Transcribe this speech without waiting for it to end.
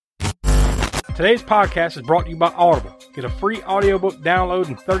Today's podcast is brought to you by Audible. Get a free audiobook download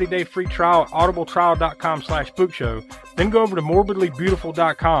and 30-day free trial at audibletrial.com/spookshow. Then go over to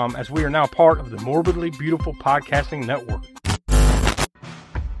morbidlybeautiful.com as we are now part of the Morbidly Beautiful Podcasting Network. It's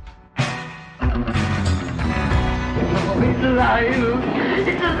alive!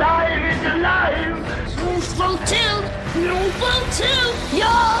 It's alive! It's alive! Roll two! Roll two!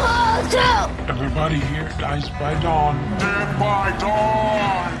 Yo two! Everybody here dies by dawn. Dead by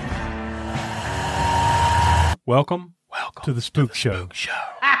dawn! Welcome to the Spook Show.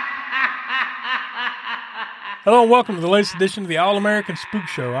 Hello and welcome to the latest edition of the All-American Spook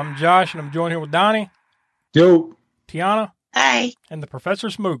Show. I'm Josh and I'm joined here with Donnie. Yo. Tiana. Hey. And the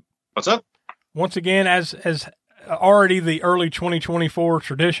Professor Smook. What's up? Once again, as already the early 2024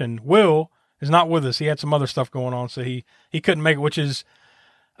 tradition, Will is not with us. He had some other stuff going on, so he couldn't make it, which is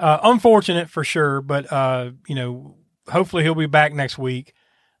unfortunate for sure, but hopefully he'll be back next week.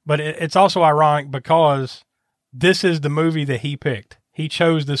 But it's also ironic because this is the movie that he picked. He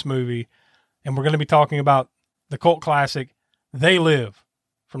chose this movie, and we're going to be talking about the cult classic, They Live,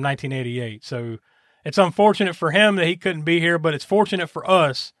 from 1988. So it's unfortunate for him that he couldn't be here, but it's fortunate for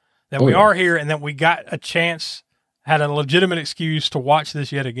us that we are here and that we got a chance, had a legitimate excuse to watch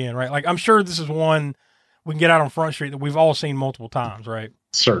this yet again, right? Like, I'm sure this is one we can get out on Front Street that we've all seen multiple times, right?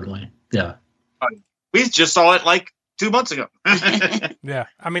 Certainly, yeah. We just saw it like 2 months ago. Yeah.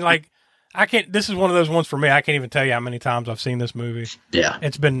 I mean, like, this is one of those ones for me. I can't even tell you how many times I've seen this movie. Yeah.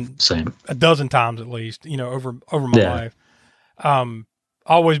 It's been same a dozen times at least, over my life.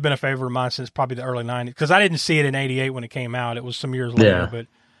 Always been a favorite of mine since probably the early 90s, because I didn't see it in 88 when it came out. It was some years later, but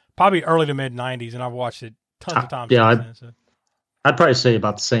probably early to mid 90s, and I've watched it tons of times. I'd probably say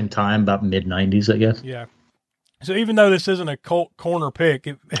about the same time, about mid 90s, I guess. Yeah. So even though this isn't a cult corner pick,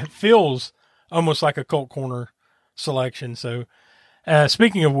 it feels almost like a cult corner selection. So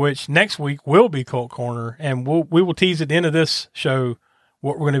speaking of which, next week will be Cult Corner, and we will tease at the end of this show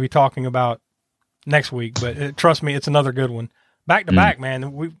what we're going to be talking about next week. But trust me, it's another good one. Back to back,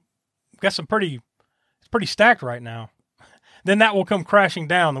 man. We've got it's pretty stacked right now. Then that will come crashing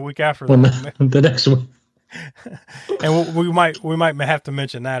down the week after that. The next one. And we might have to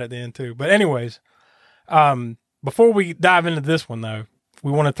mention that at the end too. But anyways, before we dive into this one though,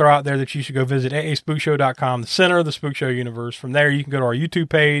 we want to throw out there that you should go visit aaspookshow.com, the center of the Spook Show universe. From there, you can go to our YouTube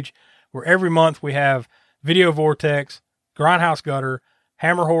page, where every month we have Video Vortex, Grindhouse Gutter,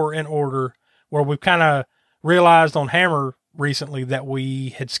 Hammer Horror in Order, where we've kind of realized on Hammer recently that we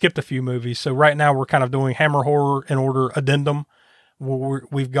had skipped a few movies. So right now we're kind of doing Hammer Horror in Order Addendum, where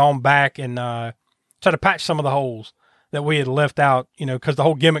we've gone back and tried to patch some of the holes that we had left out, because the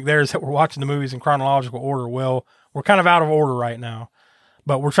whole gimmick there is that we're watching the movies in chronological order. Well, we're kind of out of order right now,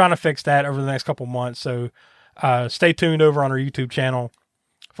 but we're trying to fix that over the next couple months. So stay tuned over on our YouTube channel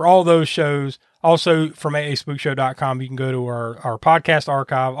for all those shows. Also from aaspookshow.com, you can go to our podcast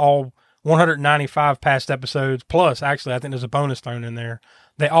archive, all 195 past episodes, plus actually I think there's a bonus thrown in there.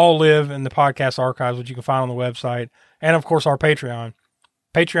 They all live in the podcast archives, which you can find on the website. And of course our Patreon,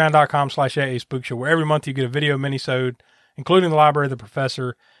 patreon.com/aaspookshow, where every month you get a video minisode, including the Library of the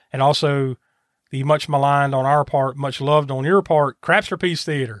Professor, and also the much maligned on our part, much loved on your part, Crapster Piece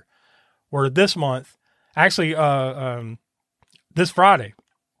Theater, where this month, actually this Friday,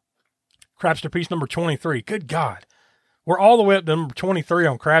 Crapster Piece number 23. Good God. We're all the way up to number 23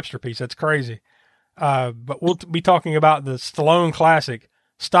 on Crapster Piece. That's crazy. But we'll be talking about the Stallone classic,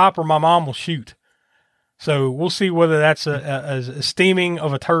 Stop or My Mom Will Shoot. So we'll see whether that's as steaming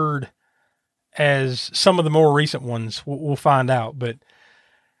of a turd as some of the more recent ones. We'll find out. But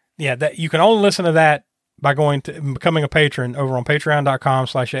yeah, that you can only listen to that by becoming a patron over on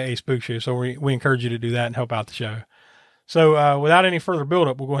patreon.com/aaspookshow. So we encourage you to do that and help out the show. So without any further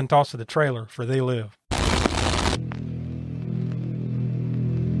buildup, we'll go ahead and toss to the trailer for They Live.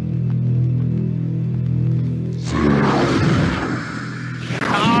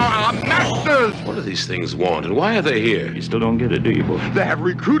 Masters! What do these things want, and why are they here? You still don't get it, do you, boy? They have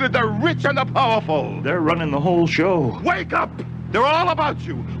recruited the rich and the powerful. They're running the whole show. Wake up! They're all about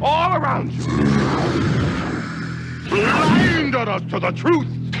you, all around you. Blinded us to the truth.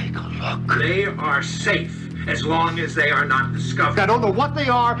 Take a look. They are safe as long as they are not discovered. I don't know what they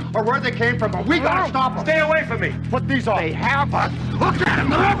are or where they came from, but we gotta stop them. Stay away from me. Put these on. They have us. Look at them,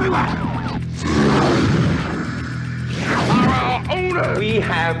 they're everywhere. Our owners. We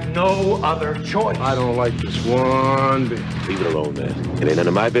have no other choice. I don't like this one bit. Leave it alone, man. It ain't none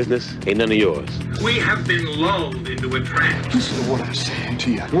of my business. Ain't none of yours. We have been lulled into a trance. Listen to what I'm saying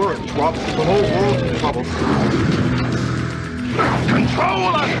to you. We're in trouble. The whole world's in trouble.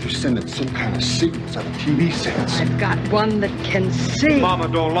 Control us! You're sending some kind of signals out of TV sets. I've got one that can see. Mama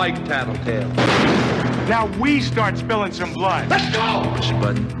don't like tattletale. Now we start spilling some blood. Let's go! Push a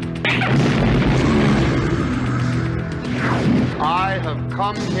button. I have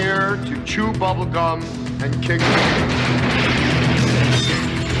come here to chew bubblegum and kick.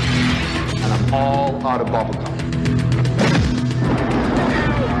 And I'm all out of bubblegum.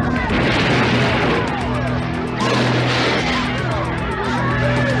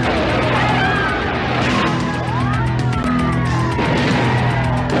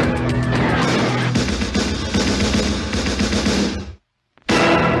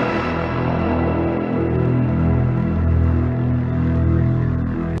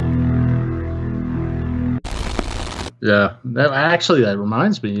 Yeah, that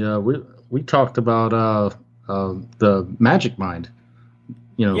reminds me. We talked about the Magic Mind,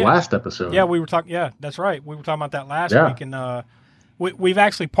 last episode. Yeah, we were talking. Yeah, that's right. We were talking about that last Yeah. week, and we've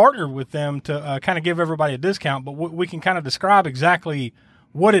actually partnered with them to kind of give everybody a discount. But we can kind of describe exactly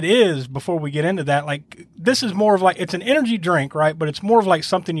what it is before we get into that. Like, this is more of like, it's an energy drink, right? But it's more of like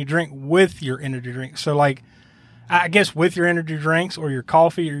something you drink with your energy drink. So like, I guess with your energy drinks or your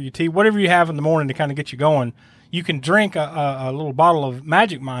coffee or your tea, whatever you have in the morning to kind of get you going, you can drink a little bottle of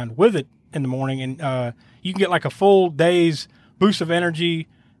Magic Mind with it in the morning, and you can get like a full day's boost of energy,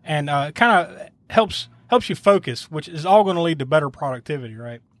 and kind of helps you focus, which is all going to lead to better productivity,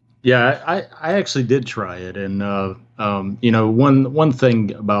 right? Yeah, I actually did try it, and one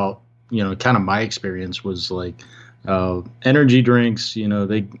thing about kind of my experience was like energy drinks.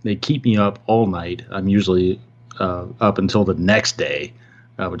 They keep me up all night. I'm usually up until the next day.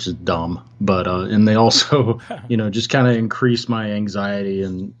 Which is dumb, but and they also, just kind of increase my anxiety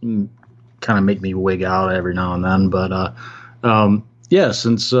and kind of make me wig out every now and then. But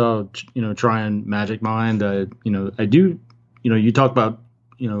since trying Magic Mind, I do, you talk about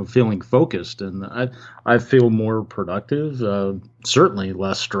feeling focused, and I feel more productive, certainly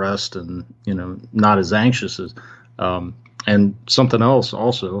less stressed, and not as anxious as. And something else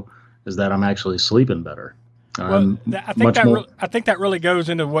also is that I'm actually sleeping better. Well, I think that really goes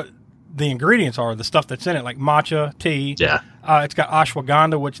into what the ingredients are, the stuff that's in it, like matcha tea. Yeah. It's got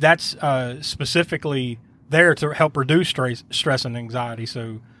ashwagandha, which that's specifically there to help reduce stress and anxiety.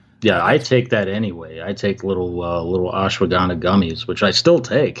 So yeah, I take that anyway. I take little ashwagandha gummies, which I still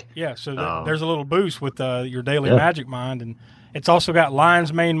take. Yeah, so there's a little boost with your daily Magic Mind, and it's also got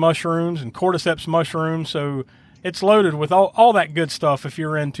lion's mane mushrooms and cordyceps mushrooms. So it's loaded with all that good stuff. If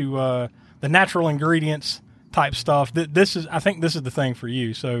you're into the natural ingredients type stuff, I think this is the thing for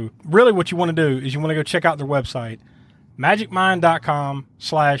you. So really what you want to do is you want to go check out their website,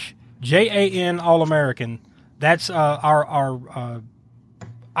 magicmind.com/JAN All American. That's our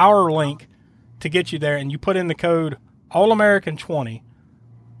link to get you there, and you put in the code All American 20.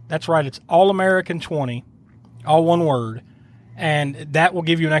 That's right, it's All American 20, all one word, and that will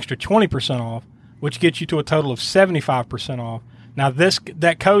give you an extra 20% off, which gets you to a total of 75% off. Now,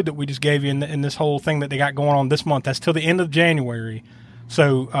 that code that we just gave you in this whole thing that they got going on this month, that's till the end of January.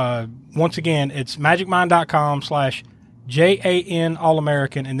 So, once again, it's magicmind.com/JAN All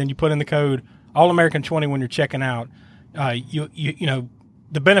American, and then you put in the code All American 20 when you're checking out. The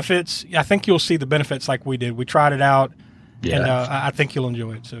benefits, I think you'll see the benefits like we did. We tried it out, and I think you'll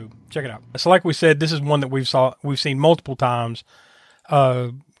enjoy it. So check it out. So, like we said, this is one that we've seen multiple times.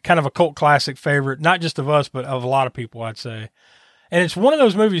 Kind of a cult classic favorite, not just of us, but of a lot of people, I'd say. And it's one of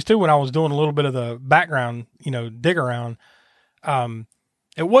those movies, too, when I was doing a little bit of the background, dig around.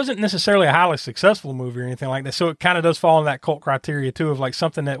 It wasn't necessarily a highly successful movie or anything like that. So it kind of does fall in that cult criteria, too, of like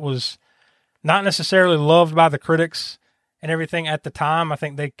something that was not necessarily loved by the critics and everything at the time. I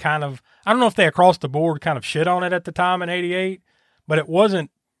think they I don't know if they across the board kind of shit on it at the time in 88, but it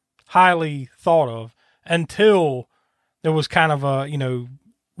wasn't highly thought of until there was kind of a,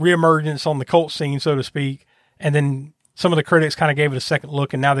 reemergence on the cult scene, so to speak. And then some of the critics kind of gave it a second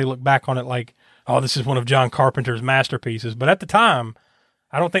look, and now they look back on it like, oh, this is one of John Carpenter's masterpieces. But at the time,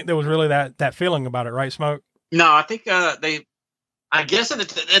 I don't think there was really that feeling about it, right, Smoke? No, I think I guess at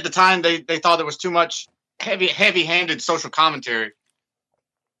the time they thought there was too much heavy-handed social commentary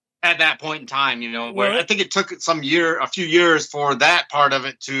at that point in time, where I think it took a few years for that part of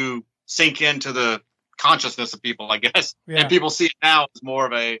it to sink into the consciousness of people, I guess. Yeah. And people see it now as more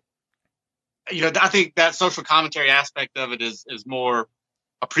of a, I think that social commentary aspect of it is more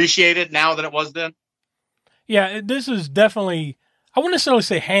appreciated now than it was then. Yeah, this is definitely, I wouldn't necessarily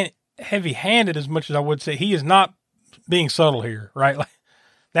say heavy-handed as much as I would say he is not being subtle here, right? Like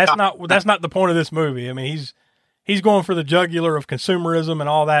that's not the point of this movie. I mean, he's going for the jugular of consumerism and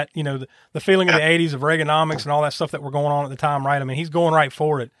all that, you know, the feeling of the 80s of Reaganomics and all that stuff that were going on at the time, right? I mean, he's going right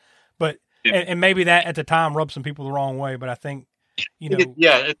for it. But and maybe that at the time rubbed some people the wrong way, but I think, you know.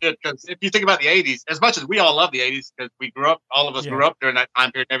 Because if you think about the 80s, as much as we all love the 80s, because we grew up, all of us grew up during that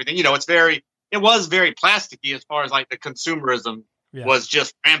time period and everything, you know, it was very plasticky as far as like the consumerism was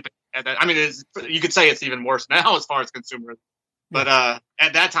just rampant. I mean, you could say it's even worse now as far as consumerism. But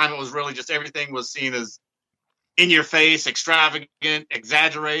at that time, it was really just everything was seen as in your face, extravagant,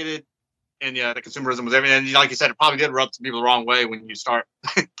 exaggerated. And the consumerism was everything. And like you said, it probably did rub some people the wrong way when you start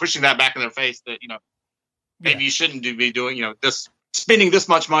pushing that back in their face that, you know, maybe you shouldn't be doing, you know, spending this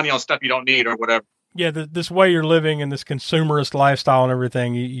much money on stuff you don't need or whatever. Yeah, this way you're living and this consumerist lifestyle and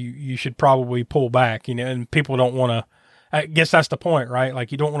everything, you should probably pull back, you know, and people don't want to, I guess that's the point, right?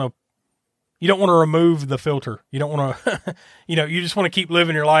 Like you don't want to remove the filter. You don't want to, you know, you just want to keep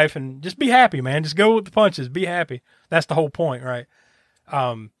living your life and just be happy, man. Just go with the punches, be happy. That's the whole point, right?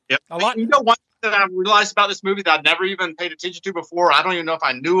 A lot. You know, one thing that I realized about this movie that I'd never even paid attention to before, I don't even know if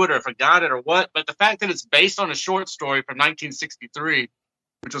I knew it or forgot it or what, but the fact that it's based on a short story from 1963,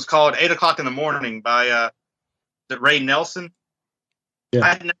 which was called 8 o'clock in the morning by Ray Nelson. Yeah. I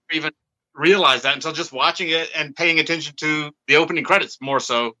had never even realized that until just watching it and paying attention to the opening credits more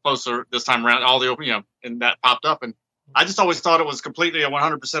so closer this time around. All the opening, you know, and that popped up, and I just always thought it was completely a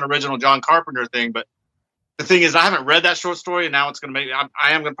 100% original John Carpenter thing. But the thing is, I haven't read that short story, and now it's going to make.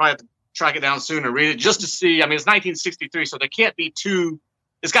 I am going to probably have to track it down soon and read it just to see. I mean, it's 1963, so there can't be too.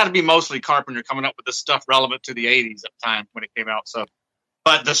 It's got to be mostly Carpenter coming up with the stuff relevant to the 80s at the time when it came out. So.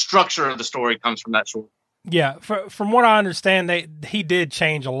 But the structure of the story comes from that short. Yeah, from what I understand, he did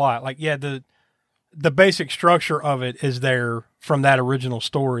change a lot. Like, yeah, the basic structure of it is there from that original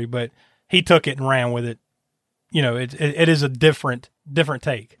story, but he took it and ran with it. You know, it is a different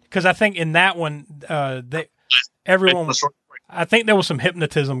take. Because I think in that one, everyone, I think there was some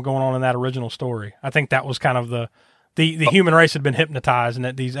hypnotism going on in that original story. I think that was kind of the human race had been hypnotized, and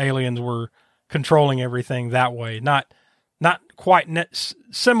that these aliens were controlling everything that way. Not quite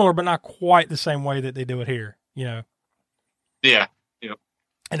similar, but not quite the same way that they do it here, you know? Yeah.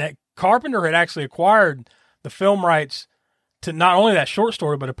 And that Carpenter had actually acquired the film rights to not only that short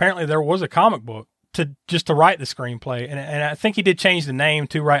story, but apparently there was a comic book to write the screenplay. And I think he did change the name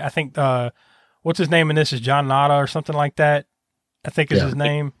too, right? I think, what's his name in this is John Nada or something like that. I think is his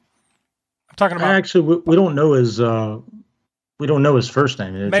name. I'm talking about. Actually, we don't know his, we don't know his first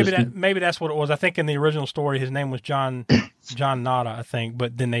name. Maybe that's what it was. I think in the original story, his name was John Nada, I think,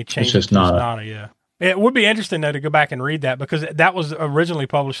 but then they changed it to Nada. Yeah, it would be interesting though to go back and read that because that was originally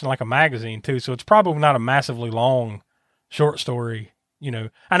published in like a magazine too. So it's probably not a massively long short story. You know,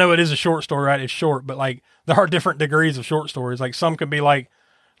 I know it is a short story, right? It's short, but like there are different degrees of short stories. Like some can be like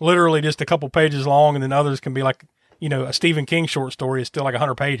literally just a couple pages long, and then others can be like, you know, a Stephen King short story is still like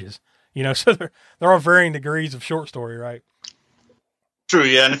 100 pages. You know, so there are varying degrees of short story, right? True,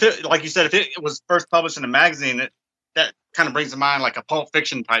 yeah, and if it, like you said, if it was first published in a magazine, that kind of brings to mind like a Pulp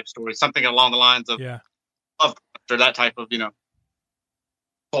Fiction type story, something along the lines of or that type of, you know,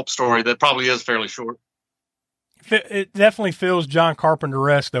 pulp story that probably is fairly short. It definitely feels John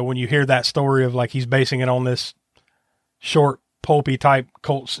Carpenter-esque though when you hear that story of like he's basing it on this short, pulpy type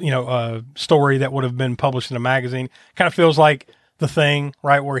cult, you know, story that would have been published in a magazine. Kind of feels like The Thing,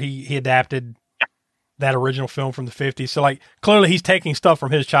 right, where he adapted that original film from the 50s. So like clearly he's taking stuff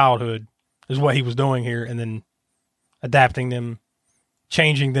from his childhood is what he was doing here and then adapting them,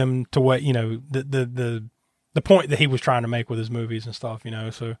 changing them to what, you know, the point that he was trying to make with his movies and stuff, you know.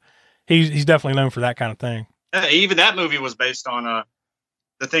 So he's definitely known for that kind of thing. Even that movie was based on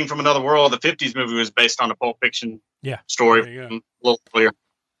The Thing from Another World. The 50s movie was based on a Pulp Fiction story. A little clear.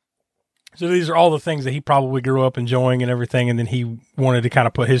 So these are all the things that he probably grew up enjoying and everything, and then he wanted to kind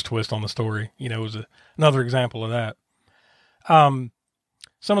of put his twist on the story. You know, it was another example of that. Some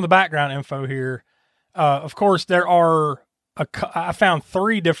of the background info here. Of course, there are, I found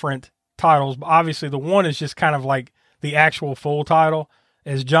 3 different titles, but obviously the one is just kind of like the actual full title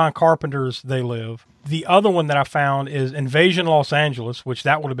is John Carpenter's They Live. The other one that I found is Invasion Los Angeles, which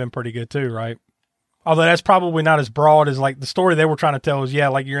that would have been pretty good too, right? Although that's probably not as broad as like the story they were trying to tell is,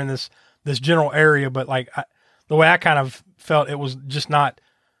 like you're in this general area, but like the way I kind of felt it was just not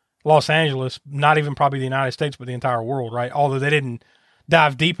Los Angeles, not even probably the United States, but the entire world, right? Although they didn't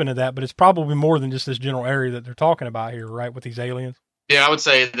dive deep into that, but it's probably more than just this general area that they're talking about here, right? With these aliens. Yeah, I would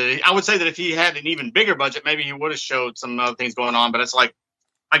say that if he had an even bigger budget, maybe he would have showed some other things going on. But it's like,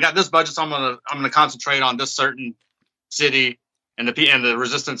 I got this budget, so I'm gonna concentrate on this certain city and the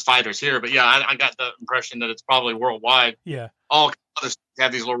resistance fighters here. But yeah, I got the impression that it's probably worldwide. Yeah, all others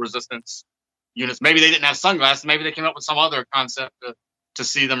have these little resistance units. Maybe they didn't have sunglasses. Maybe they came up with some other concept to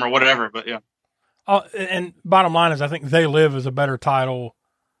see them or whatever. But yeah. And bottom line is, I think They Live is a better title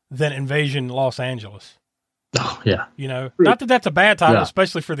than Invasion Los Angeles. Oh yeah. You know, not that that's a bad title,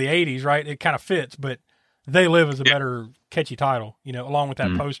 especially for the 80s, right? It kind of fits, but They Live is a better catchy title, you know, along with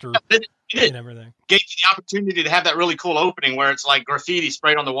that poster and everything. Gave you the opportunity to have that really cool opening where it's like graffiti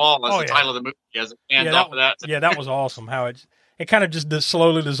sprayed on the wall as the title of the movie as it stands off of that. Yeah, that was awesome. How it kind of just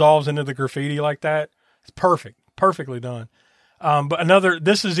slowly dissolves into the graffiti like that. It's perfect. Perfectly done. But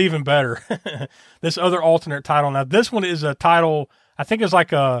this is even better. This other alternate title. Now, this one is a title, I think it's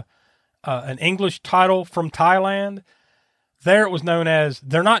like an English title from Thailand. There it was known as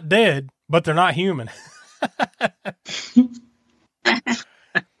They're Not Dead, but They're Not Human.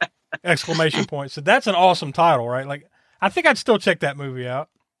 Exclamation point. So that's an awesome title, right? Like, I think I'd still check that movie out.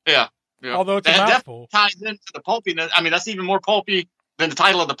 Yeah. Although it's a mouthful. Ties into the pulpiness. I mean, that's even more pulpy than the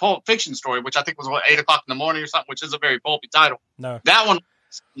title of the Pulp Fiction story, which I think was 8 o'clock in the morning or something, which is a very pulpy title. No. That one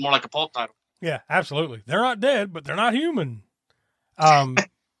is more like a pulp title. Yeah, absolutely. They're not dead, but they're not human.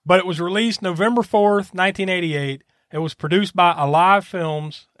 But it was released November 4th, 1988. It was produced by Alive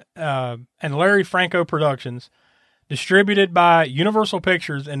Films and Larry Franco Productions, distributed by Universal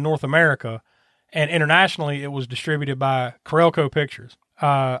Pictures in North America, and internationally it was distributed by Corelco Pictures.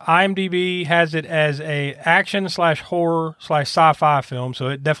 IMDb has it as a action/horror/sci-fi film, so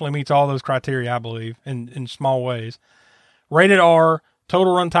it definitely meets all those criteria, I believe, in small ways. Rated R,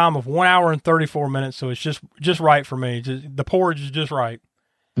 total runtime of 1 hour and 34 minutes, so it's just right for me. The porridge is just right.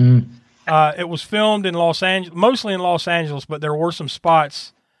 It was filmed in Los Angeles, mostly in Los Angeles, but there were some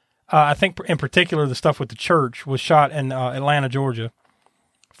spots. I think in particular the stuff with the church was shot in Atlanta, Georgia,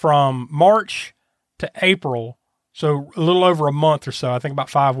 from March to April. So a little over a month or so, I think about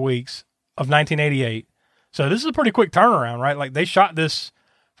 5 weeks of 1988. So this is a pretty quick turnaround, right? Like they shot this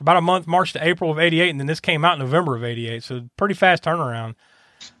for about a month, March to April of 88, and then this came out in November of 88. So pretty fast turnaround.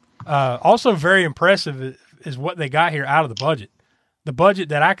 Also very impressive is what they got here out of the budget. The budget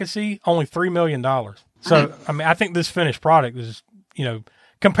that I could see, only $3 million. So, I mean, I think this finished product is, you know,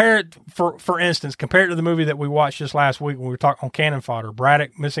 compared, for instance, compared to the movie that we watched just last week when we were talking on Cannon Fodder,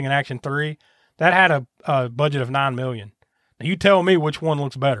 Braddock Missing in Action 3, that had a budget of $9 million. Now, you tell me which one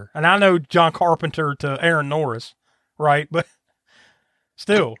looks better. And I know John Carpenter to Aaron Norris, right? But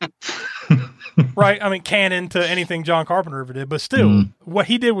still, right? I mean, Cannon to anything John Carpenter ever did, but still, what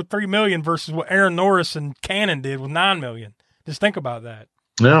he did with $3 million versus what Aaron Norris and Cannon did with $9 million. Just think about that.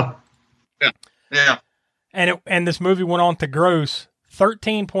 Yeah. And this movie went on to gross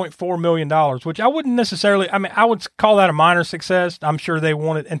 $13.4 million, which I wouldn't necessarily, I mean, I would call that a minor success. I'm sure they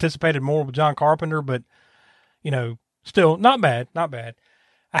anticipated more with John Carpenter, but, you know, still not bad. I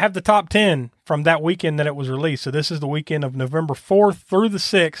have the top 10 from that weekend that it was released. So this is the weekend of November 4th through the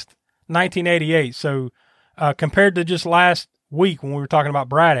 6th, 1988. So compared to just last week when we were talking about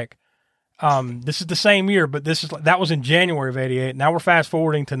Braddock, this is the same year, but that was in January of 88. Now we're fast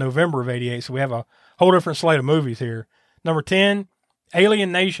forwarding to November of 88. So we have a whole different slate of movies here. Number 10,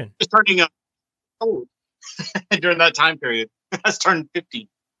 Alien Nation. Just turning old during that time period. That's turned 50.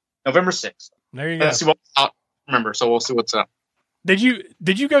 November 6th. There you go. Let's see what's out. Remember, so we'll see what's up. Did you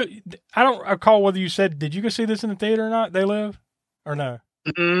go? I don't recall whether you said, did you go see this in the theater or not? They Live or no?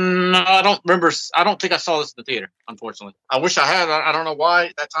 No, I don't remember. I don't think I saw this in the theater, unfortunately. I wish I had. I don't know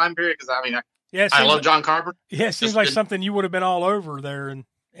why that time period, because I mean, I love John Carpenter. Yeah, it seems like something you would have been all over there in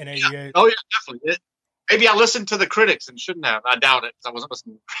 88. Yeah. Oh, yeah, definitely. Maybe I listened to the critics and shouldn't have. I doubt it, because I wasn't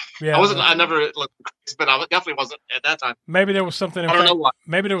listening. Yeah, I never looked at the critics, but I definitely wasn't at that time. Maybe there was something. I don't know why.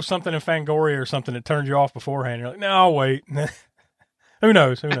 Maybe there was something in Fangoria or something that turned you off beforehand. You're like, no, I'll wait. Who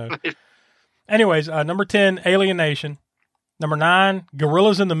knows? Anyways, number 10, Alien Nation. Number 9,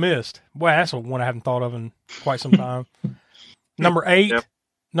 Gorillas in the Mist. Boy, that's one I haven't thought of in quite some time. Number 8,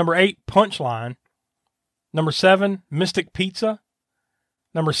 Punchline. Number 7, Mystic Pizza.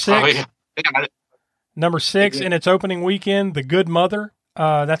 Number 6, Number 6 in its opening weekend, The Good Mother.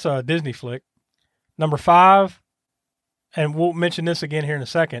 That's a Disney flick. Number 5, and we'll mention this again here in a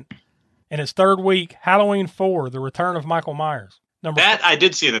second. In its third week, Halloween 4, The Return of Michael Myers. I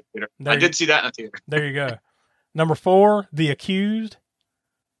did see in the theater. I did see that in the theater. There you go. Number 4, The Accused.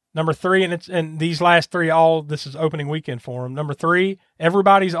 Number 3, and these last 3, this is opening weekend for them. Number 3,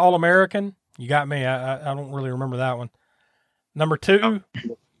 Everybody's All American. You got me. I don't really remember that one. Number 2,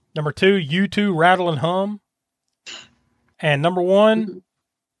 U2, Rattle and Hum. And number 1,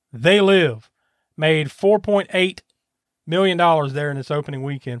 They Live. Made $4.8 million there in its opening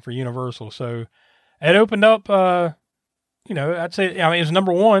weekend for Universal. So it opened up, I'd say, it was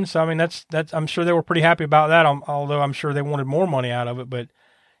number 1. So, I mean, that's, I'm sure they were pretty happy about that. Although I'm sure they wanted more money out of it, but,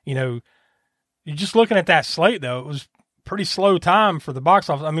 you're just looking at that slate, though. It was pretty slow time for the box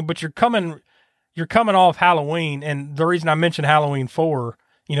office. I mean, but you're coming off Halloween, and the reason I mentioned Halloween 4,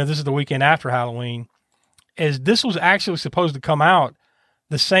 this is the weekend after Halloween, is this was actually supposed to come out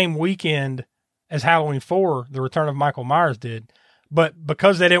the same weekend as Halloween 4, The Return of Michael Myers did. But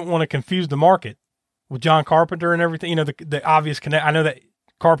because they didn't want to confuse the market with John Carpenter and everything, the obvious connect. I know that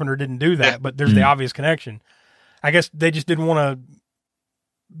Carpenter didn't do that, but there's the obvious connection. I guess they just didn't want to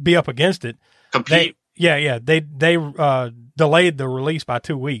be up against it. Compete. They delayed the release by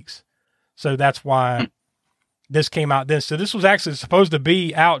 2 weeks. So that's why this came out then. So this was actually supposed to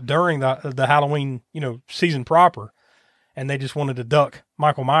be out during the Halloween, season proper. And they just wanted to duck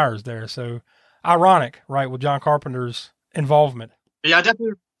Michael Myers there. So ironic, right, with John Carpenter's involvement. Yeah, I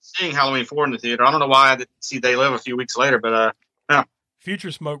definitely seeing Halloween 4 in the theater. I don't know why I didn't see They Live a few weeks later, but yeah.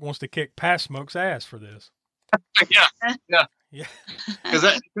 Future Smoke wants to kick Past Smoke's ass for this. Yeah. Because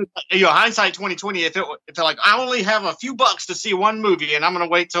hindsight 2020. If they're like, I only have a few bucks to see one movie, and I'm going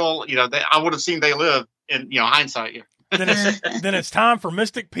to wait till I would have seen They Live in hindsight. Yeah. Then it's time for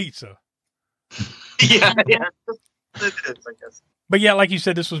Mystic Pizza. Yeah. It is, I guess. But yeah, like you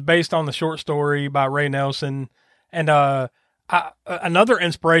said, this was based on the short story by Ray Nelson, and another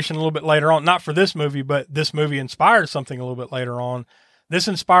inspiration a little bit later on. Not for this movie, but this movie inspired something a little bit later on. This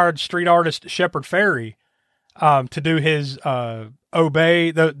inspired street artist Shepard Fairey to do his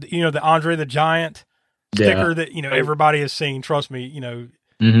Obey, the Andre the Giant sticker that everybody has seen. Trust me,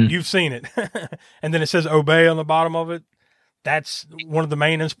 you've seen it. And then it says Obey on the bottom of it. That's one of the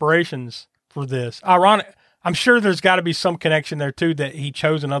main inspirations for this. Ironic. I'm sure there's got to be some connection there too that he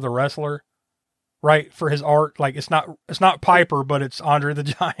chose another wrestler, right, for his art. Like it's not Piper, but it's Andre the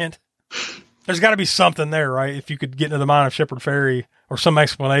Giant. There's got to be something there, right? If you could get into the mind of Shepard Fairey or some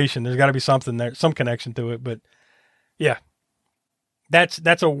explanation, there's got to be something there, some connection to it. But yeah,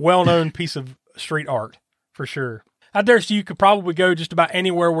 that's a well-known piece of street art for sure. I dare say you could probably go just about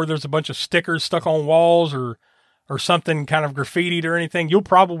anywhere where there's a bunch of stickers stuck on walls or something kind of graffitied or anything. You'll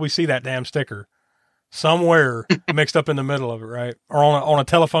probably see that damn sticker somewhere mixed up in the middle of it, right? Or on a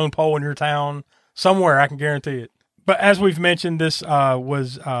telephone pole in your town, somewhere, I can guarantee it. But as we've mentioned, this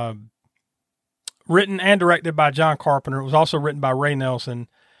was written and directed by John Carpenter. It was also written by Ray Nelson.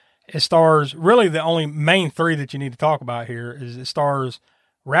 It stars, really the only main three that you need to talk about here is it stars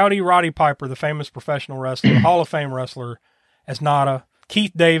Rowdy Roddy Piper, the famous professional wrestler, Hall of Fame wrestler, as Nada,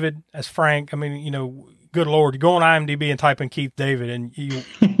 Keith David as Frank. I mean, good Lord, you go on IMDb and type in Keith David and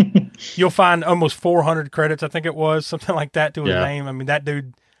you'll find almost 400 credits, I think it was, something like that to his name. I mean, that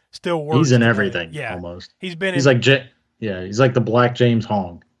dude still works. He's in everything, yeah, almost. He's like the Black James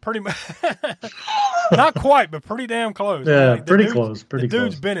Hong. Pretty much. Not quite, but pretty damn close. Yeah, like, pretty close. The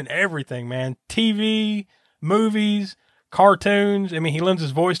dude's been in everything, man. TV, movies, cartoons. I mean, he lends his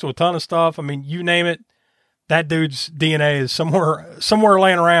voice to a ton of stuff. I mean, you name it, that dude's DNA is somewhere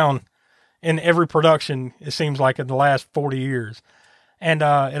laying around in every production, it seems like, in the last 40 years. And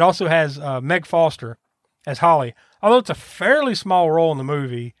it also has Meg Foster as Holly. Although it's a fairly small role in the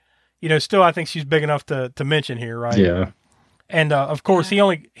movie, still I think she's big enough to mention here, right? Yeah. And of course, he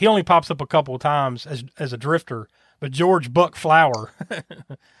only pops up a couple of times as a drifter, but George Buck Flower.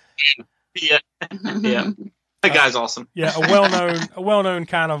 Yeah. That guy's awesome. Yeah, a well-known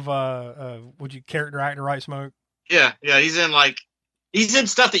kind of would you character actor, right, Smoke? Yeah, he's in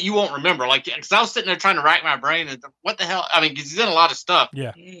stuff that you won't remember. Like, because I was sitting there trying to rack my brain and what the hell? I mean, because he's in a lot of stuff.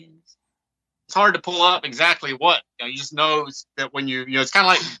 Yeah. It's hard to pull up exactly what. You just know that when it's kind of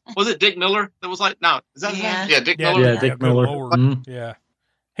like, was it Dick Miller that was like, no, is that his name? Yeah, Dick Miller. Yeah, Dick Miller. Mm-hmm. Yeah.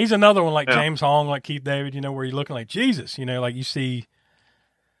 He's another one like James Hong, like Keith David, where you're looking like Jesus, like you see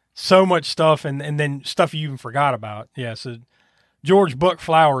so much stuff and then stuff you even forgot about. Yeah, so George Buck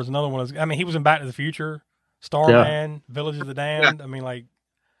Flower is another one. I mean, he was in Back to the Future, Starman, Village of the Damned. Yeah. I mean, like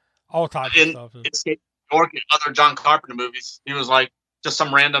all types of stuff. Escape New York and other John Carpenter movies. He was like just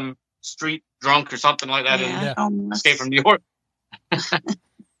some random street drunk or something like that in Escape from New York.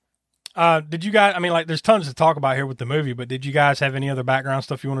 Did you guys, I mean, like there's tons to talk about here with the movie, but did you guys have any other background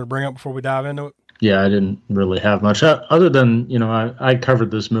stuff you wanted to bring up before we dive into it? Yeah, I didn't really have much other than, I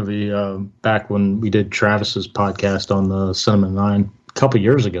covered this movie back when we did Travis's podcast on the Cinema 9 a couple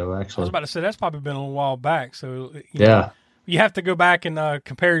years ago, actually. I was about to say, that's probably been a little while back. So, you have to go back and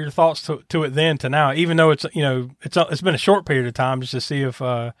compare your thoughts to it then to now, even though it's been a short period of time just to see if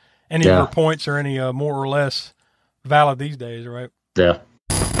any of your points are any more or less valid these days, right? Yeah.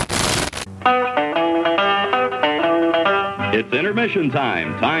 It's intermission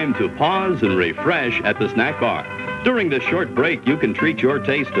time. Time to pause and refresh at the snack bar. During this short break, you can treat your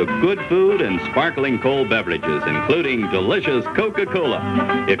taste to good food and sparkling cold beverages, including delicious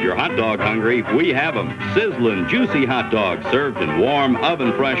Coca-Cola. If you're hot dog hungry, we have them. Sizzling, juicy hot dogs served in warm,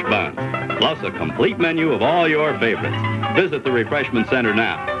 oven-fresh buns. Plus a complete menu of all your favorites. Visit the Refreshment Center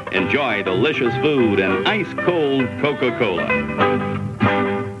now. Enjoy delicious food and ice-cold Coca-Cola.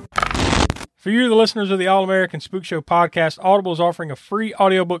 For you, the listeners of the All-American Spook Show podcast, Audible is offering a free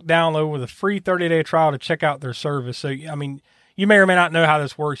audiobook download with a free 30-day trial to check out their service. So, I mean, you may or may not know how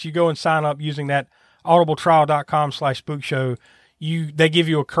this works. You go and sign up using that audibletrial.com/spookshow. They give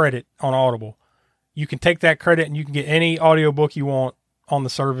you a credit on Audible. You can take that credit and you can get any audiobook you want on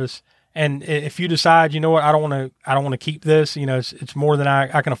the service. And if you decide, you know what, I don't want to keep this, you know, it's more than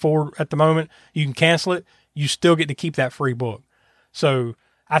I can afford at the moment, you can cancel it. You still get to keep that free book. So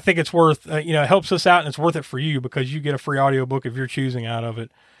I think it's worth, it helps us out, and it's worth it for you because you get a free audiobook if you're choosing out of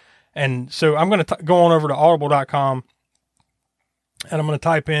it. And so I'm going to go on over to audible.com and I'm going to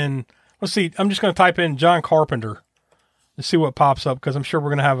type in, I'm just going to type in John Carpenter to see what pops up because I'm sure we're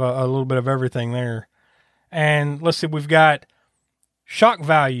going to have a little bit of everything there. And let's see, we've got Shock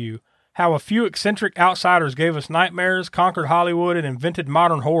Value, How a Few Eccentric Outsiders Gave Us Nightmares, Conquered Hollywood, and Invented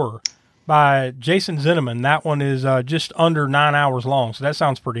Modern Horror by Jason Zinnemann. That one is just under 9 hours long, so that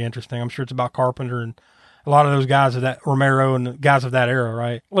sounds pretty interesting. I'm sure it's about Carpenter and a lot of those guys of that, Romero and the guys of that era,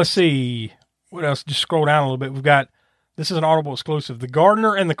 right? Let's see. What else? Just scroll down a little bit. We've got, this is an Audible exclusive, The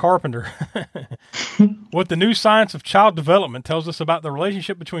Gardener and the Carpenter. What the New Science of Child Development tells us about the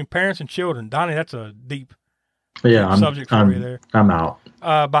relationship between parents and children. Donnie, that's a deep subject for you there. I'm out.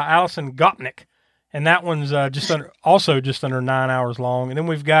 By Alison Gopnik. And that one's just under 9 hours long. And then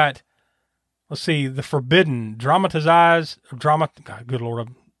we've got, let's see, The Forbidden, God, good Lord,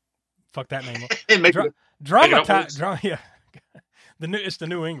 fuck that name up. Yeah. It's the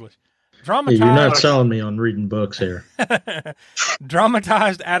New English. Dramatized. You're not selling me on reading books here.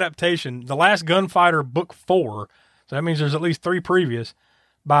 Dramatized adaptation, The Last Gunfighter, Book 4. So that means there's at least 3 previous,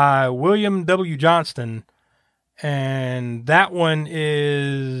 by William W. Johnston. And that one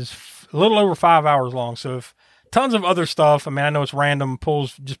is a little over 5 hours long. So if tons of other stuff. I mean, I know it's random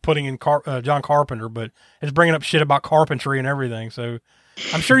pulls, just putting in John Carpenter, but it's bringing up shit about carpentry and everything. So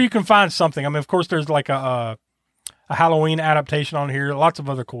I'm sure you can find something. I mean, of course, there's like a Halloween adaptation on here, lots of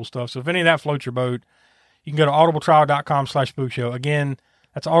other cool stuff. So if any of that floats your boat, you can go to audibletrial.com/spookshow. Again,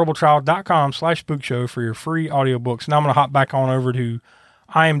 that's audibletrial.com/spookshow for your free audiobooks. Now I'm going to hop back on over to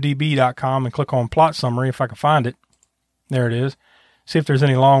imdb.com and click on plot summary if I can find it. There it is. See if there's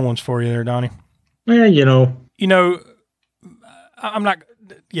any long ones for you there, Donnie. Yeah, I'm not.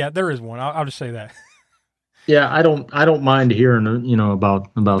 Yeah, there is one. I'll just say that. Yeah, I don't mind hearing about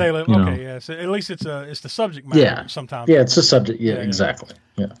okay, yeah. So at least it's the subject matter. Yeah, sometimes. Yeah, it's the subject. Yeah, exactly.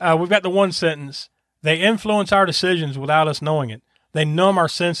 Yeah. We've got the one sentence. They influence our decisions without us knowing it. They numb our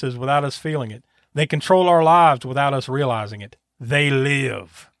senses without us feeling it. They control our lives without us realizing it. They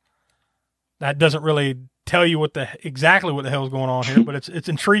live. That doesn't really tell you exactly what the hell is going on here, but it's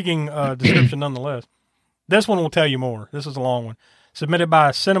intriguing description nonetheless. This one will tell you more. This is a long one. Submitted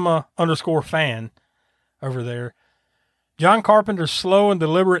by cinema_fan over there. John Carpenter's slow and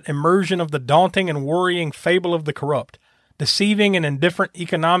deliberate immersion of the daunting and worrying fable of the corrupt, deceiving and indifferent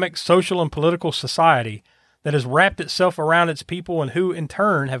economic, social, and political society that has wrapped itself around its people and who, in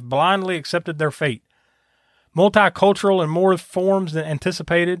turn, have blindly accepted their fate. Multicultural in more forms than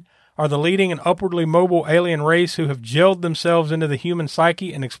anticipated, are the leading and upwardly mobile alien race who have gelled themselves into the human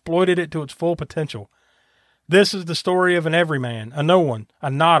psyche and exploited it to its full potential. This is the story of an everyman, a no one, a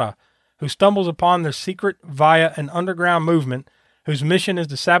nada, who stumbles upon their secret via an underground movement whose mission is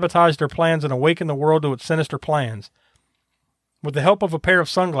to sabotage their plans and awaken the world to its sinister plans. With the help of a pair of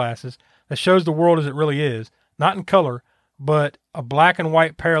sunglasses that shows the world as it really is, not in color, but a black and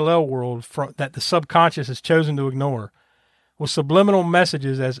white parallel world that the subconscious has chosen to ignore, with subliminal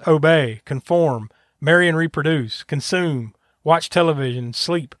messages as obey, conform, marry and reproduce, consume, watch television,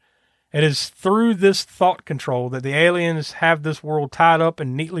 sleep. It is through this thought control that the aliens have this world tied up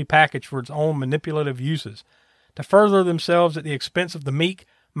and neatly packaged for its own manipulative uses, to further themselves at the expense of the meek,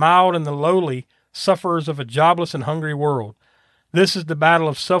 mild, and the lowly sufferers of a jobless and hungry world. This is the battle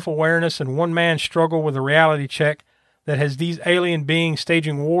of self-awareness and one-man's struggle with a reality check that has these alien beings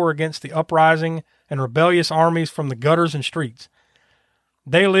staging war against the uprising and rebellious armies from the gutters and streets.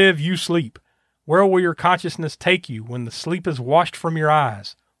 They live, you sleep. Where will your consciousness take you when the sleep is washed from your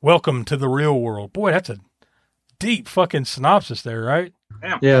eyes? Welcome to the real world. Boy, that's a deep fucking synopsis there, right?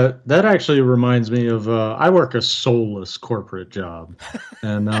 Yeah, that actually reminds me of, I work a soulless corporate job.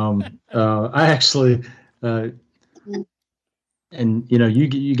 And I actually, and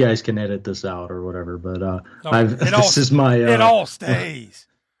you guys can edit this out or whatever, but it all stays.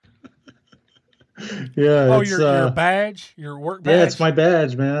 Yeah. Oh, your badge, your work badge. Yeah, it's my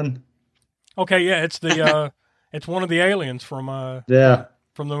badge, man. Okay, yeah, it's the it's one of the aliens from the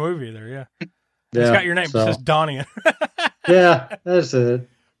movie there. Yeah, it's got your name. It says Donnie. Yeah, that's it.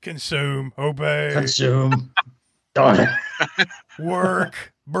 Consume, obey, consume. Darn it.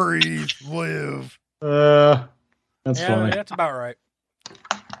 Work, breathe, live. That's funny. That's about right.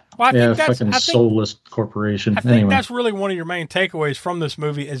 Well, I think that's fucking soulless corporation. I think that's really one of your main takeaways from this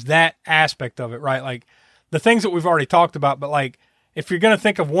movie is that aspect of it, right? Like the things that we've already talked about, but like if you're going to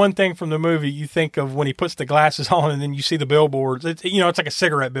think of one thing from the movie, you think of when he puts the glasses on and then you see the billboards. It's it's like a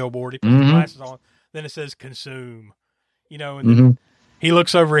cigarette billboard. He puts the glasses on, then it says consume. And then he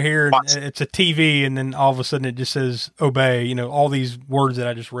looks over here and it's a TV, and then all of a sudden it just says obey. All these words that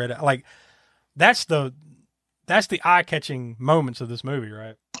I just read. Like that's the eye-catching moments of this movie,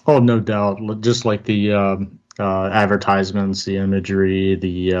 right? Oh, no doubt. Just like the advertisements, the imagery,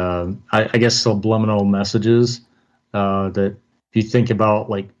 the I guess subliminal messages that if you think about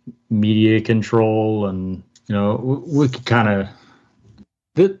like media control, and we could kind of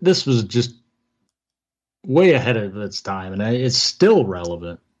this was just way ahead of its time, and it's still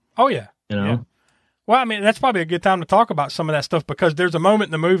relevant. Oh yeah, Yeah. Well, I mean, that's probably a good time to talk about some of that stuff, because there's a moment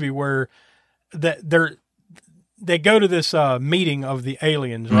in the movie where they go to this meeting of the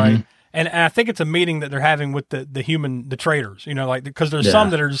aliens, right? And I think it's a meeting that they're having with the traders, like, because there's some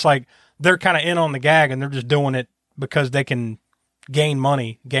that are just like, they're kind of in on the gag and they're just doing it because they can gain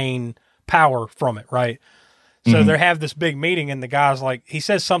money, gain power from it, right? So they have this big meeting, and the guy's like, he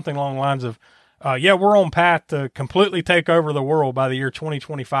says something along the lines of, yeah, we're on path to completely take over the world by the year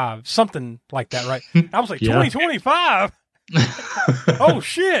 2025, something like that, right? I was like, 2025? Oh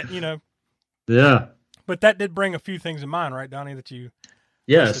shit, Yeah. But that did bring a few things in mind, right, Donnie, that you...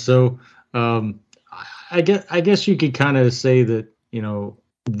 Yeah, listed. so I guess you could kind of say that,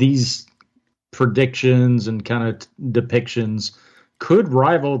 these predictions and kind of depictions could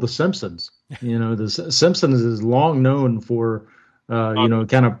rival The Simpsons. The Simpsons is long known for,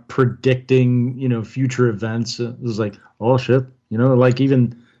 kind of predicting, future events. It was like, oh shit, like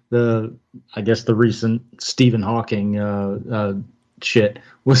even the recent Stephen Hawking shit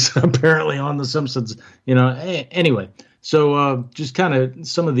was apparently on The Simpsons, anyway. So just kind of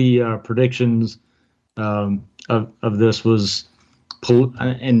some of the predictions of this was,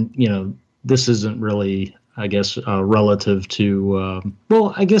 and this isn't really, I guess, relative to.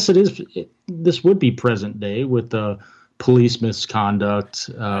 Well, I guess it is. This would be present day with police misconduct.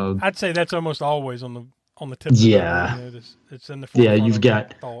 I'd say that's almost always on the tip. Yeah, it's in the you've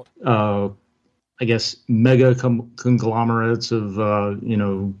got I guess mega conglomerates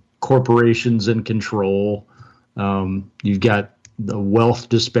of corporations in control. You've got the wealth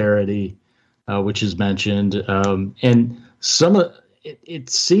disparity, which is mentioned, and some of it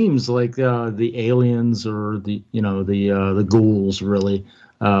seems like the aliens or the ghouls really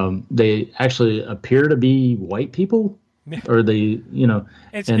they actually appear to be white people, or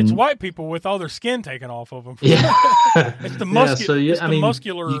it's white people with all their skin taken off of them. Yeah, it's the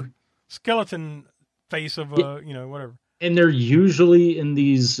muscular skeleton face of whatever. And they're usually in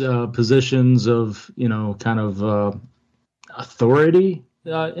these positions of, kind of authority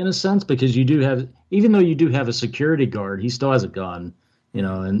in a sense, because you do have, even though you do have a security guard, he still has a gun, but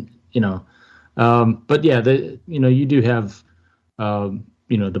yeah, you do have,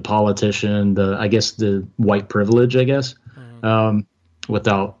 the politician, the white privilege,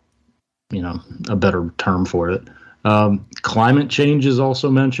 without, a better term for it. Climate change is also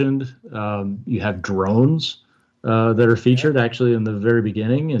mentioned. You have drones that are featured actually in the very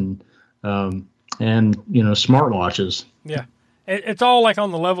beginning, and smartwatches. Yeah, it's all like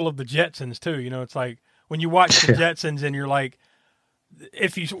on the level of the Jetsons too. It's like when you watch the Jetsons, and you're like,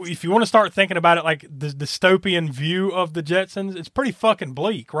 if you want to start thinking about it like the dystopian view of the Jetsons, it's pretty fucking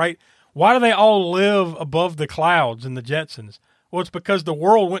bleak, right? Why do they all live above the clouds in the Jetsons? Well, it's because the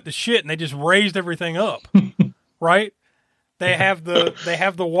world went to shit and they just raised everything up, right? They have the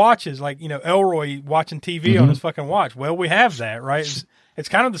watches, like, Elroy watching TV on his fucking watch. Well, we have that, right? It's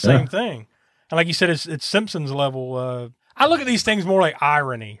kind of the same thing. And like you said, it's Simpsons level. I look at these things more like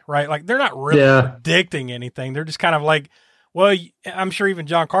irony, right? Like they're not really predicting anything. They're just kind of like, well, I'm sure even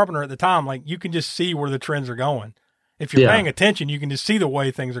John Carpenter at the time, like, you can just see where the trends are going. If you're paying attention, you can just see the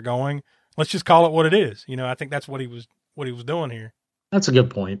way things are going. Let's just call it what it is. I think that's what he was doing here. That's a good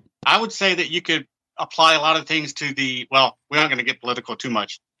point. I would say that you could apply a lot of things to we're not going to get political too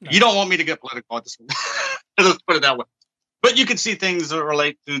much. No. You don't want me to get political at this point. Let's put it that way. But you can see things that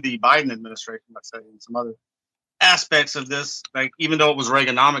relate to the Biden administration, let's say, and some other aspects of this, like even though it was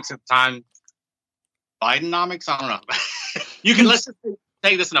Reaganomics at the time, Bidenomics, I don't know. You can let's just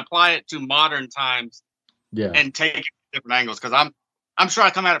take this and apply it to modern times, and take it to different angles, because I'm sure I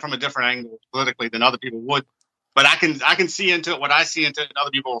come at it from a different angle politically than other people would, but I can see into it what I see into it, and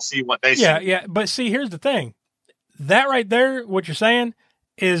other people will see what they see. Yeah. But see, here's the thing: that right there, what you're saying,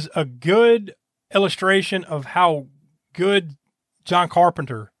 is a good illustration of how good John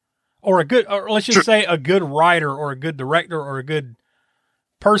Carpenter, or let's just say a good writer, or a good director, or a good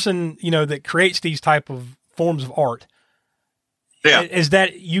person, that creates these type of forms of art. Yeah. Is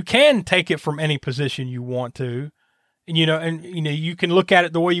that you can take it from any position you want to, and you can look at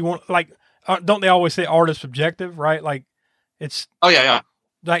it the way you want. Like, don't they always say art is subjective, right? Like, it's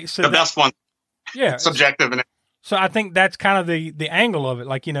like so the best one. Yeah, subjective. So I think that's kind of the angle of it.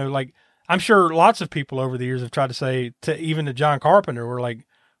 Like, like I'm sure lots of people over the years have tried to say even to John Carpenter, we're like,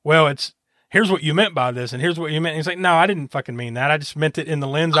 well, here's what you meant by this, and here's what you meant. And he's like, no, I didn't fucking mean that. I just meant it in the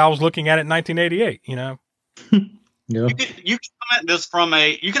lens I was looking at it in 1988. Yeah. You can come at this from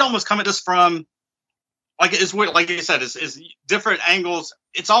you can almost come at this from, like, it's weird, like you said, it's different angles.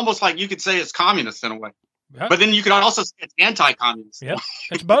 It's almost like you could say it's communist in a way, but then you could also say it's anti-communist. Yeah,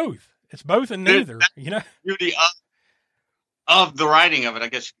 it's both. It's both and neither. Beauty of the writing of it, I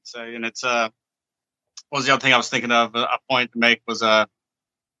guess you could say. And it's what was the other thing I was thinking of? A point to make was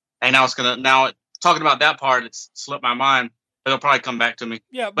and now talking about that part, it's slipped my mind, but it'll probably come back to me.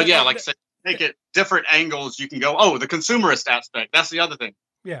 Yeah, but like I said, take it different angles. You can go, the consumerist aspect. That's the other thing.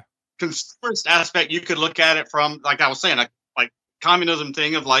 Yeah. Consumerist aspect, you could look at it from, like I was saying, like communism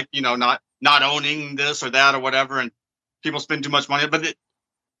thing of like, not owning this or that or whatever, and people spend too much money. But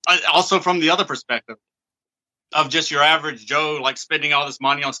also from the other perspective of just your average Joe, like spending all this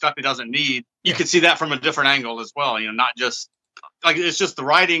money on stuff he doesn't need. You could see that from a different angle as well. Not just like, it's just the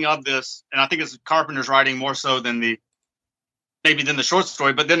writing of this. And I think it's Carpenter's writing more so than the short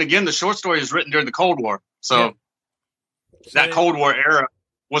story. But then again, the short story is written during the Cold War. So that Cold War era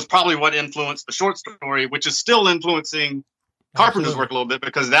was probably what influenced the short story, which is still influencing Carpenter's work a little bit,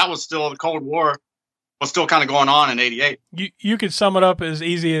 because that was still, the Cold War was still kind of going on in 88. You could sum it up as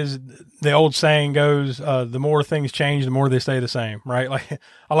easy as the old saying goes, the more things change, the more they stay the same, right? Like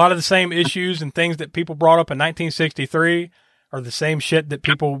a lot of the same issues and things that people brought up in 1963 are the same shit that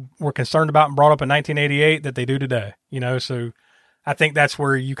people were concerned about and brought up in 1988 that they do today, so I think that's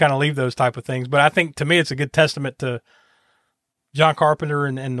where you kind of leave those type of things. But I think, to me, it's a good testament to John Carpenter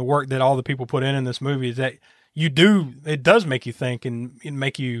and the work that all the people put in this movie, is that it does make you think and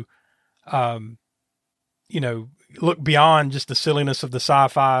make you, look beyond just the silliness of the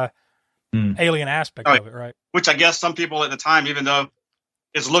sci-fi alien aspect of it, right? Which I guess some people at the time, even though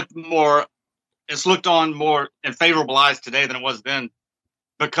it's looked on more in favorable eyes today than it was then,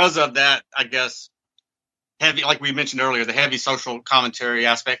 because of that, I guess, heavy, like we mentioned earlier, the heavy social commentary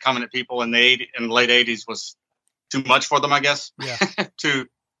aspect coming at people in the late 80s was too much for them, I guess. Yeah.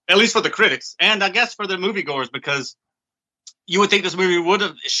 At least for the critics, and I guess for the moviegoers, because you would think this movie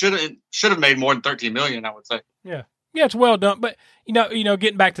should have made more than 13 million, I would say. Yeah. Yeah, it's well done. But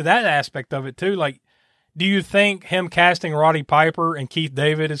getting back to that aspect of it too, like, do you think him casting Roddy Piper and Keith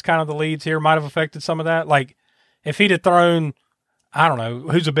David as kind of the leads here might have affected some of that? Like, if he'd have thrown, I don't know,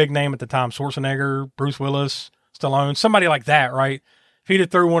 who's a big name at the time? Schwarzenegger, Bruce Willis, Stallone, somebody like that, right? If he'd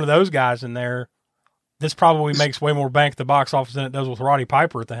have threw one of those guys in there, this probably makes way more bank at the box office than it does with Roddy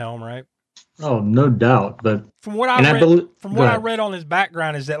Piper at the helm, right? Oh, no doubt. But from what I read on his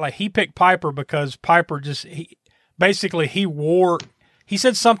background is that, like, he picked Piper because Piper he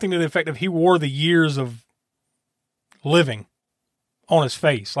said something to the effect of he wore the years of living on his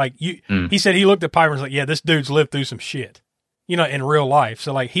face. Like, he said he looked at Piper and was like, yeah, this dude's lived through some shit, in real life.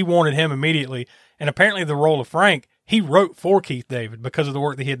 So, like, he wanted him immediately. And apparently the role of Frank, he wrote for Keith David because of the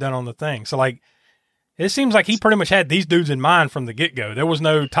work that he had done on the thing. So, like, it seems like he pretty much had these dudes in mind from the get-go. There was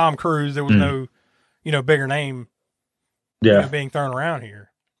no Tom Cruise. There was no, bigger name being thrown around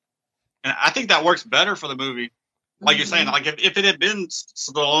here. And I think that works better for the movie. Like you're saying, like if it had been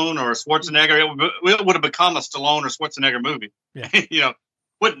Stallone or Schwarzenegger, it would have become a Stallone or Schwarzenegger movie. Yeah.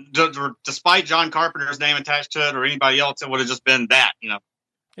 Despite John Carpenter's name attached to it or anybody else, it would have just been that,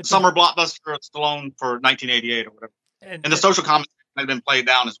 summer blockbuster of Stallone for 1988 or whatever. And the social commentary might have been played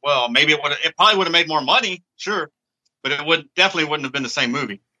down as well. Maybe it probably would have made more money, sure, but it definitely wouldn't have been the same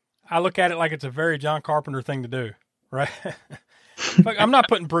movie. I look at it like it's a very John Carpenter thing to do, right? I'm not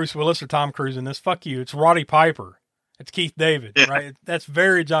putting Bruce Willis or Tom Cruise in this. Fuck you. It's Roddy Piper. It's Keith David, right? That's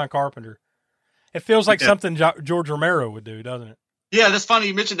very John Carpenter. It feels like something George Romero would do, doesn't it? Yeah, that's funny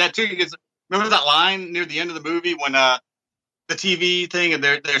you mentioned that too, because remember that line near the end of the movie when the TV thing and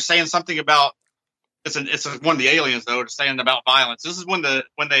they're saying something about it's one of the aliens though, saying about violence. This is when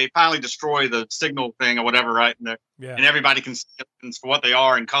they finally destroy the signal thing or whatever, right? And everybody can see it for what they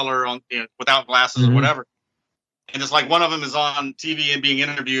are in color on without glasses or whatever. And it's like one of them is on TV and being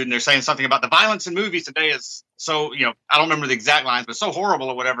interviewed, and they're saying something about the violence in movies today is so, I don't remember the exact lines, but so horrible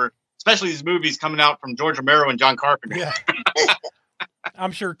or whatever, especially these movies coming out from George Romero and John Carpenter. Yeah.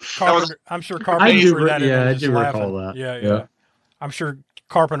 I'm sure Carpenter threw that in. I do recall that. Yeah. I'm sure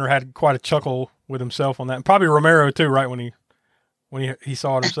Carpenter had quite a chuckle with himself on that. And probably Romero too, right, when he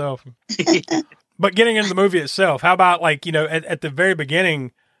saw it himself. But getting into the movie itself, how about at the very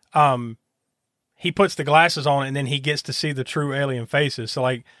beginning, he puts the glasses on and then he gets to see the true alien faces. So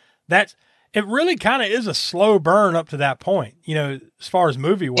it really kind of is a slow burn up to that point, as far as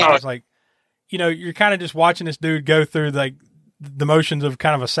movie wise, you're kind of just watching this dude go through the motions of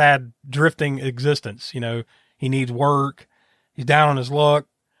kind of a sad drifting existence. He needs work. He's down on his luck,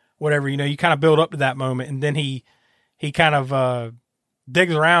 whatever, you kind of build up to that moment. And then he kind of,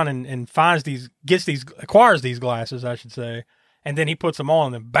 digs around and acquires these glasses, I should say. And then he puts them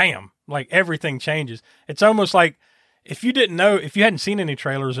on and then bam, everything changes. It's almost like if you hadn't seen any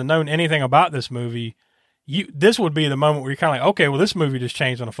trailers and known anything about this movie, this would be the moment where you're kind of like, okay, well, this movie just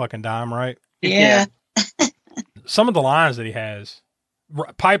changed on a fucking dime, right? Yeah. Some of the lines that he has,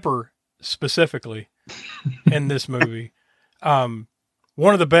 Piper specifically in this movie, one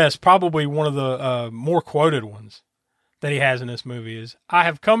of the best, probably one of the more quoted ones that he has in this movie is, "I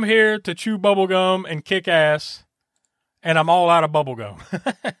have come here to chew bubblegum and kick ass, and I'm all out of bubblegum."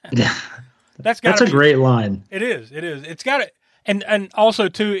 Yeah. That's a great line. It is. It's got it. And also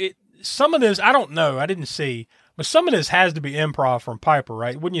too, some of this, I don't know, I didn't see, but some of this has to be improv from Piper,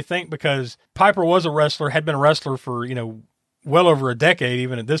 right? Wouldn't you think? Because Piper was a wrestler, had been a wrestler for, well over a decade,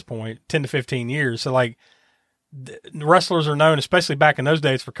 even at this point, 10 to 15 years. So wrestlers are known, especially back in those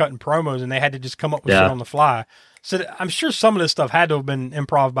days, for cutting promos, and they had to just come up with shit on the fly. So I'm sure some of this stuff had to have been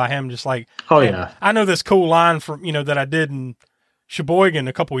improv by him, just I know this cool line from, that I did in Sheboygan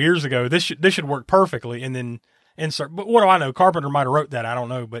a couple years ago. This should work perfectly, and then insert. But what do I know? Carpenter might have wrote that. I don't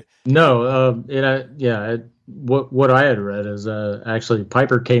know, but no. What I had read is actually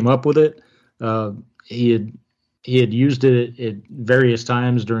Piper came up with it. He had used it at various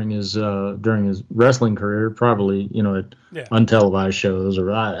times during his wrestling career, probably at untelevised shows,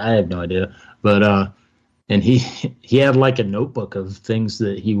 or I have no idea. But and he had a notebook of things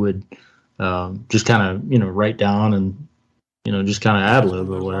that he would just kind of write down and just kind of ad lib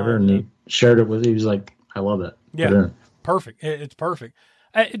or whatever, and he shared it with. He was like, "I love it." Yeah, perfect. It's perfect.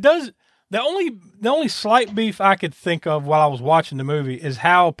 It does. The only slight beef I could think of while I was watching the movie is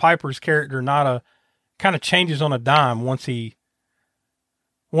how Piper's character kind of changes on a dime once he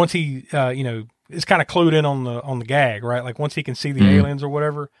is kind of clued in on the gag, right? Once he can see the aliens or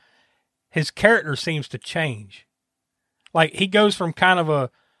whatever, his character seems to change. He goes from kind of a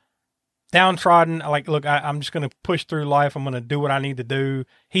downtrodden, look, I'm just going to push through life. I'm going to do what I need to do.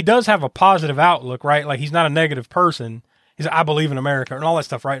 He does have a positive outlook, right? He's not a negative person. He's I believe in America and all that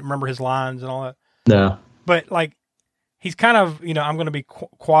stuff, right? Remember his lines and all that? Yeah. But he's kind of, I'm going to be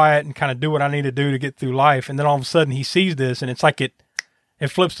quiet and kind of do what I need to do to get through life. And then all of a sudden he sees this and it's it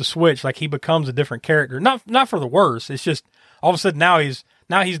flips the switch. He becomes a different character. Not for the worse. It's just all of a sudden now he's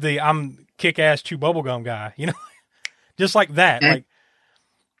the I'm kick ass chew bubblegum guy, just like that.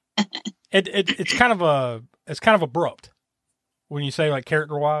 It's kind of abrupt when you say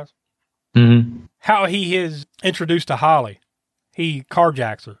character wise. Mm-hmm. How he is introduced to Holly, he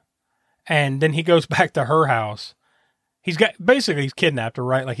carjacks her, and then he goes back to her house. He's kidnapped her,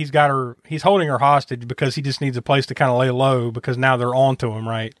 right? He's holding her hostage because he just needs a place to kind of lay low because now they're on to him,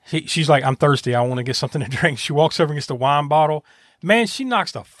 right? She's like, "I'm thirsty. I want to get something to drink." She walks over and gets the wine bottle. Man, she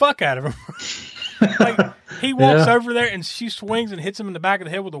knocks the fuck out of him. He walks over there and she swings and hits him in the back of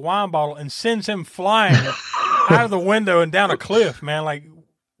the head with a wine bottle and sends him flying out of the window and down a cliff, man.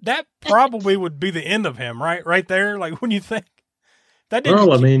 That probably would be the end of him, right? Right there. When you think that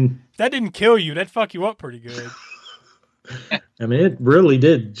didn't kill you, that fuck you up pretty good. I mean, it really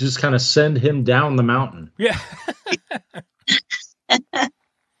did just kind of send him down the mountain. Yeah.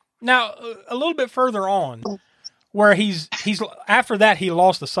 Now, a little bit further on, where he's after that, he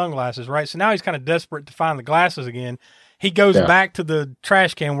lost the sunglasses, right? So now he's kind of desperate to find the glasses again. He goes back to the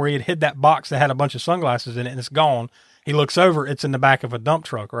trash can where he had hid that box that had a bunch of sunglasses in it, and it's gone. He looks over, it's in the back of a dump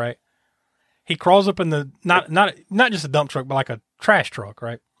truck, right? He crawls up in the, not just a dump truck, but a trash truck,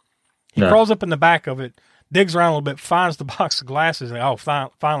 right? He crawls up in the back of it, digs around a little bit, finds the box of glasses, and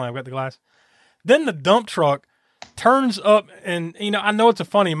finally I've got the glasses. Then the dump truck turns up, and I know it's a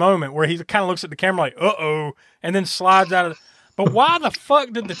funny moment where he kind of looks at the camera like, uh-oh, and then slides out of But why the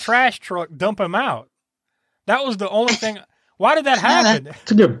fuck did the trash truck dump him out? That was the only thing. Why did that happen?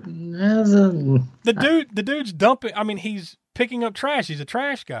 The dude's dumping. I mean, he's picking up trash. He's a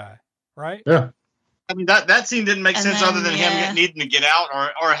trash guy, right? Yeah. I mean, that scene didn't make sense other than him needing to get out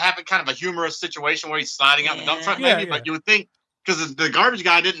or having kind of a humorous situation where he's sliding out the dump truck, maybe. But you would think, because the garbage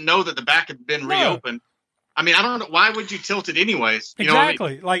guy didn't know that the back had been reopened. I mean, I don't know. Why would you tilt it anyways? You know what I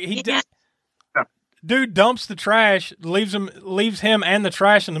mean? Like he did. Dude dumps the trash, leaves him and the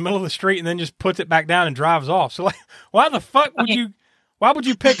trash in the middle of the street, and then just puts it back down and drives off. So, like, why the fuck would you? Why would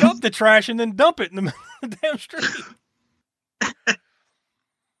you pick up the trash and then dump it in the middle of the damn street?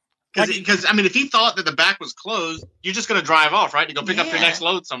 Because I mean, if he thought that the back was closed, you're just going to drive off, right? You go pick up your next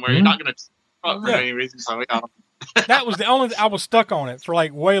load somewhere. You're not going to for any reason. So that was the only. I was stuck on it for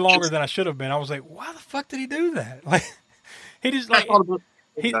like way longer than I should have been. I was like, why the fuck did he do that? Like, he just like.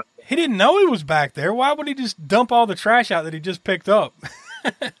 He didn't know he was back there. Why would he just dump all the trash out that he just picked up?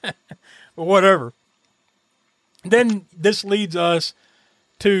 But whatever. Then this leads us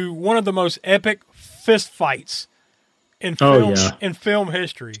to one of the most epic fist fights in film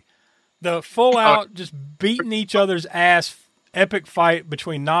history. The full out just beating each other's ass epic fight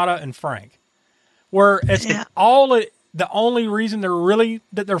between Nada and Frank. Where it's the only reason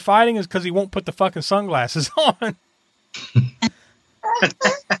they're fighting is because he won't put the fucking sunglasses on.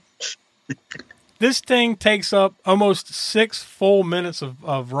 This thing takes up almost 6 full minutes of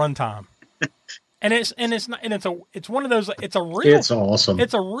runtime, it's one of those. It's awesome.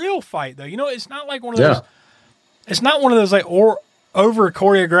 It's a real fight though. You know, it's not like one of those. It's not one of those like over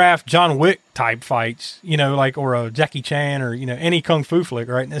choreographed John Wick type fights. You know, like or a Jackie Chan or any kung fu flick,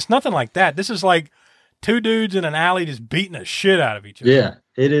 right? And it's nothing like that. This is like 2 dudes in an alley just beating the shit out of each other. Yeah,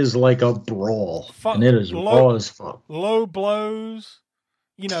 it is like a brawl, and it is raw as fuck. Low blows.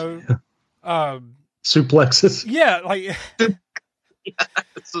 Suplexes. Yeah, like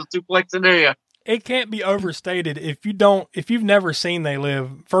it's a suplex in there. Yeah. It can't be overstated if you've never seen They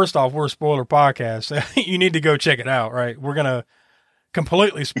Live. First off, we're a spoiler podcast. So you need to go check it out, right? We're gonna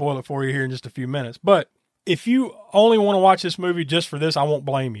completely spoil it for you here in just a few minutes. But if you only want to watch this movie just for this, I won't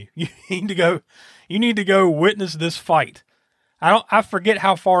blame you. You need to go witness this fight. I forget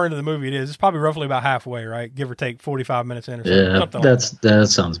how far into the movie it is. It's probably roughly about halfway, right? Give or take 45 minutes in or something. Yeah, that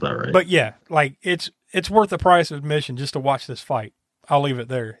sounds about right. But yeah, like it's worth the price of admission just to watch this fight. I'll leave it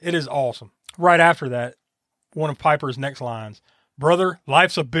there. It is awesome. Right after that, one of Piper's next lines, "Brother,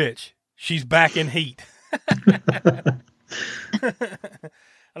 life's a bitch. She's back in heat."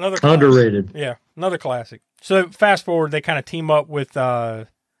 Another classic. Underrated. Yeah, another classic. So fast forward, they kind of team up with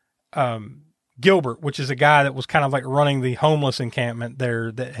Gilbert, which is a guy that was kind of like running the homeless encampment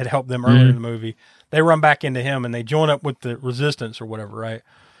there that had helped them earlier in the movie. They run back into him and they join up with the resistance or whatever, right?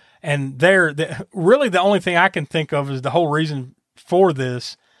 And really the only thing I can think of is the whole reason for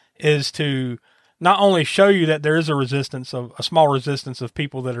this is to not only show you that there is a small resistance of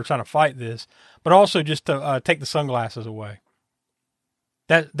people that are trying to fight this, but also just to take the sunglasses away.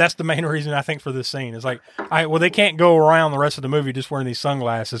 That's the main reason I think for this scene. It's like, they can't go around the rest of the movie just wearing these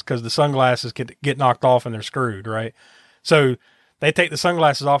sunglasses because the sunglasses could get knocked off and they're screwed, right? So they take the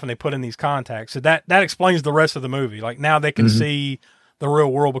sunglasses off and they put in these contacts. So that explains the rest of the movie. Like now they can see the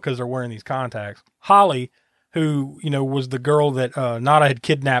real world because they're wearing these contacts. Holly, who was the girl that Nada had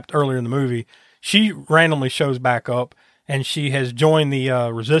kidnapped earlier in the movie, she randomly shows back up and she has joined the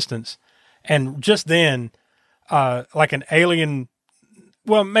resistance. And just then, like an alien.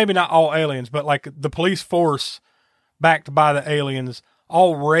 Well, maybe not all aliens, but like the police force backed by the aliens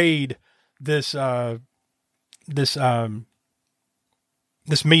all raid this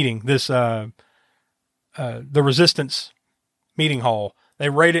meeting, the resistance meeting hall. They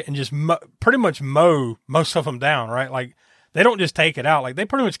raid it and just pretty much mow most of them down, right? Like they don't just take it out. Like they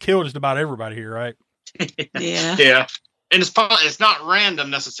pretty much kill just about everybody here, right? Yeah. Yeah. And it's not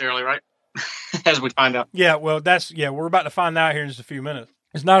random necessarily, right? As we find out. Yeah, well, we're about to find out here in just a few minutes.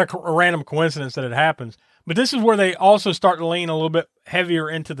 It's not a random coincidence that it happens. But this is where they also start to lean a little bit heavier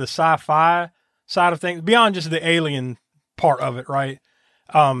into the sci-fi side of things, beyond just the alien part of it, right?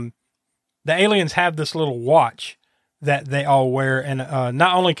 The aliens have this little watch that they all wear, and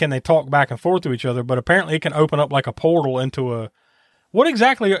not only can they talk back and forth to each other, but apparently it can open up like a portal into a... What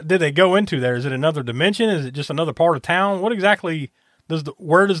exactly did they go into there? Is it another dimension? Is it just another part of town? What exactly...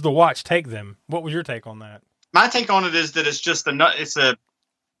 where does the watch take them? What was your take on that? My take on it is that it's just I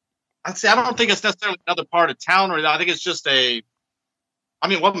don't think it's necessarily another part of town, or I think it's just maybe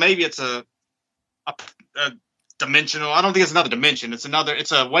it's a dimensional. I don't think it's another dimension. It's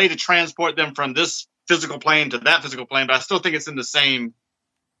a way to transport them from this physical plane to that physical plane, but I still think it's in the same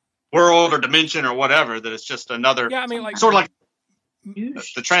world or dimension or whatever, that it's just another, like sort of like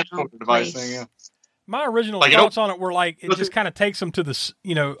the transporter device thing. Yeah. My original thoughts on it were like it just kind of takes them to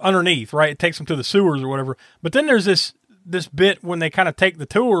the underneath, right? It takes them to the sewers or whatever. But then there's this bit when they kind of take the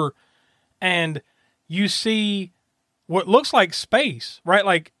tour, and you see what looks like space, right?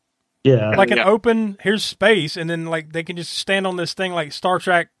 Like an open here's space, and then like they can just stand on this thing like Star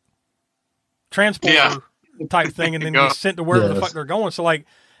Trek transporter type thing, and then get sent to wherever the fuck they're going. So like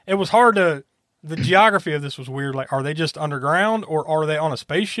it was hard to. The geography of this was weird. Like, are they just underground, or are they on a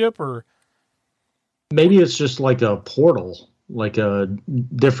spaceship, or maybe it's just like a portal, like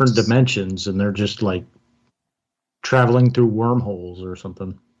different dimensions, and they're just like traveling through wormholes or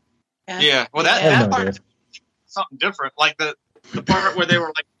something. Yeah. Well, that part is something different. Like the part where they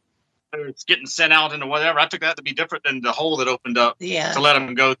were getting sent out into whatever. I took that to be different than the hole that opened up to let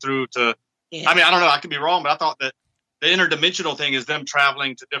them go through to. Yeah. I mean, I don't know. I could be wrong, but I thought that the interdimensional thing is them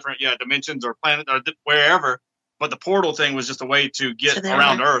traveling to different dimensions or planets or wherever. But the portal thing was just a way to get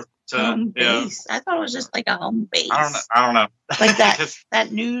around Earth. Home base. I thought it was just like a home base. I don't know. Like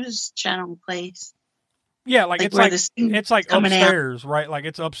that news channel place. Yeah, like it's like upstairs, right? Like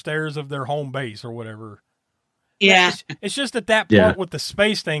it's upstairs of their home base or whatever. Yeah. It's just that part with the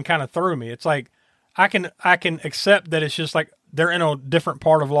space thing kind of threw me. It's like I can accept that it's just like they're in a different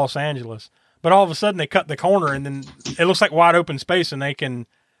part of Los Angeles. But all of a sudden they cut the corner and then it looks like wide open space and they can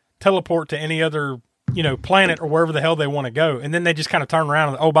teleport to any other, planet or wherever the hell they want to go. And then they just kind of turn around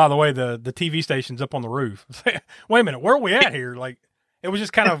and, oh, by the way, the TV station's up on the roof. Wait a minute, where are we at here? Like, it was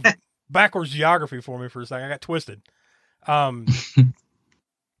just kind of backwards geography for me for a second. I got twisted.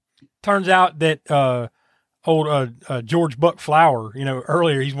 Turns out that old George Buck Flower,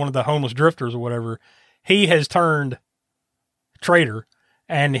 earlier he's one of the homeless drifters or whatever. He has turned traitor.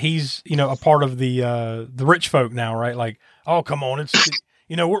 And he's, a part of the rich folk now, right? Like, oh, come on,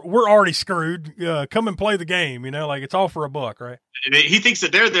 we're already screwed. Come and play the game, like it's all for $1, right? And he thinks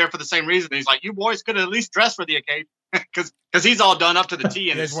that they're there for the same reason. He's like, you boys could at least dress for the occasion, because he's all done up to the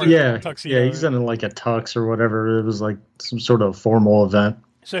T in his suit. Yeah, he's in like a tux or whatever. It was like some sort of formal event.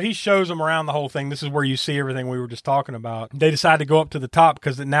 So he shows them around the whole thing. This is where you see everything we were just talking about. They decide to go up to the top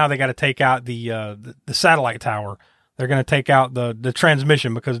because now they got to take out the satellite tower. They're going to take out the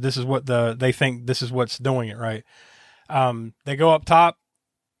transmission because this is what they think this is what's doing it, right? They go up top.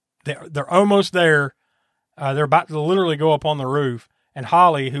 They're almost there. They're about to literally go up on the roof. And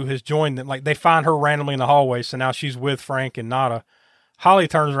Holly, who has joined them, like they find her randomly in the hallway. So now she's with Frank and Nada. Holly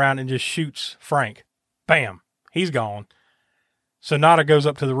turns around and just shoots Frank. Bam. He's gone. So Nada goes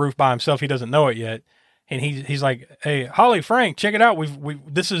up to the roof by himself. He doesn't know it yet. And he's like, hey, Holly, Frank, check it out.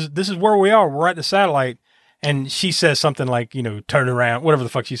 This is where we are. We're at the satellite. And she says something like, turn around, whatever the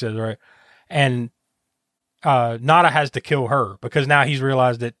fuck she says, right? And Nada has to kill her because now he's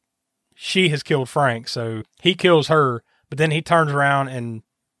realized that she has killed Frank. So he kills her, but then he turns around and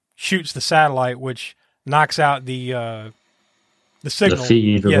shoots the satellite, which knocks out the signal. The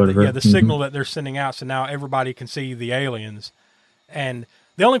feed or whatever. The signal that they're sending out. So now everybody can see the aliens. And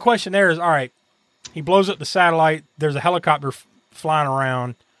the only question there is, all right, he blows up the satellite. There's a helicopter flying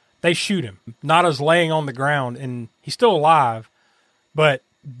around. They shoot him. Nada's laying on the ground, and he's still alive. But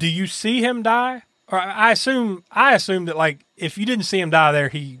do you see him die? Or I assume that, like, if you didn't see him die there,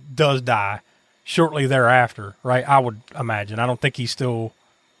 he does die shortly thereafter, right? I would imagine. I don't think he's still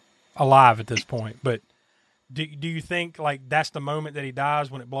alive at this point. But do you think, like, that's the moment that he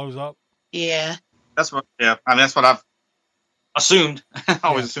dies when it blows up? Yeah. That's what I've assumed. I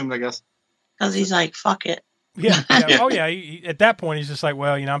always assumed, I guess. Because he's like, fuck it. Yeah. Oh, yeah. At that point, he's just like,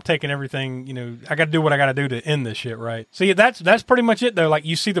 well, I'm taking everything, I got to do what I got to do to end this shit, right? So, yeah, that's pretty much it, though. Like,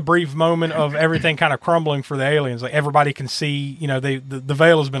 you see the brief moment of everything kind of crumbling for the aliens. Like, everybody can see, the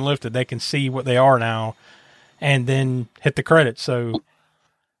veil has been lifted. They can see what they are now and then hit the credits. So,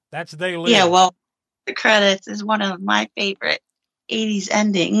 that's They Live. Yeah, well, the credits is one of my favorite 80s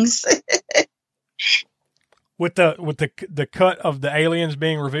endings. With the cut of the aliens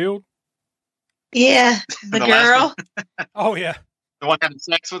being revealed? Yeah, the girl. Oh, yeah. The one having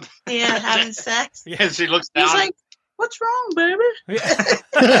sex with. Yeah, having sex. Yeah, she looks down. He's like, what's wrong, baby? Yeah.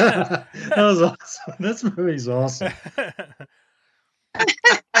 That was awesome. This movie's awesome.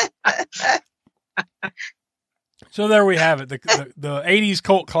 So there we have it. The 80s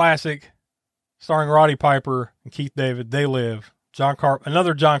cult classic starring Roddy Piper and Keith David, They Live.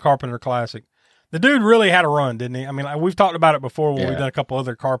 Another John Carpenter classic. The dude really had a run, didn't he? I mean, we've talked about it before when we've done a couple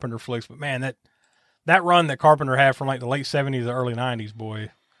other Carpenter flicks, but man, that run that Carpenter had from like the late 70s to early 90s,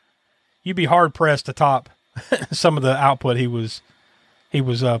 boy, you'd be hard pressed to top some of the output he was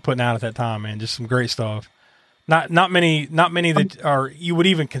putting out at that time, man. Just some great stuff. Not many that are you would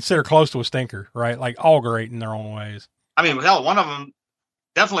even consider close to a stinker, right? Like all great in their own ways. I mean, hell, one of them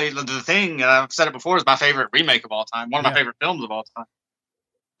definitely The Thing. I've said it before, is my favorite remake of all time. One of my favorite films of all time.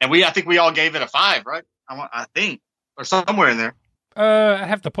 And I think we all gave it a 5, right? I think, or somewhere in there. I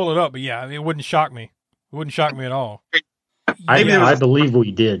have to pull it up, but yeah, it wouldn't shock me. It wouldn't shock me at all. I believe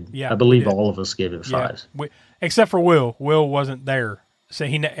we did. Yeah, I believe all of us gave it 5s. Except for Will. Will wasn't there, so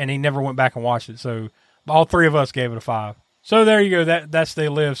he never went back and watched it. So all 3 of us gave it a 5. So there you go. That's They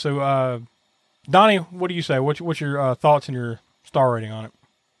Live. So Donnie, what do you say? What's your thoughts and your star rating on it?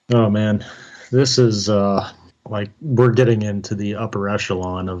 Oh man, this is like we're getting into the upper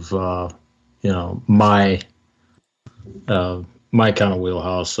echelon of my kind of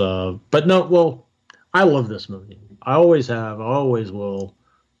wheelhouse. But no, well, I love this movie. I always have. I always will.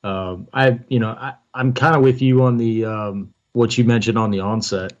 I'm kind of with you on the what you mentioned on the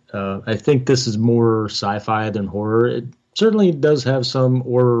onset. I think this is more sci-fi than horror. It certainly does have some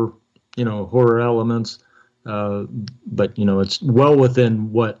horror elements, but it's well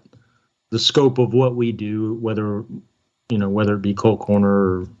within the scope of what we do, whether it be Cult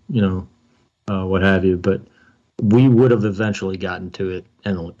Corner or what have you. But we would have eventually gotten to it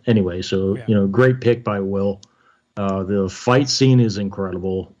anyway. So great pick by Will. The fight scene is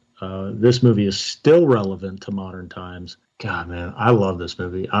incredible. This movie is still relevant to modern times. God, man, I love this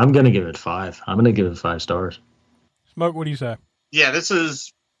movie. I'm going to give it 5. I'm going to give it 5 stars. Smoke, what do you say? Yeah, this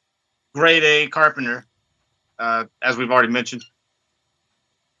is grade A Carpenter, as we've already mentioned.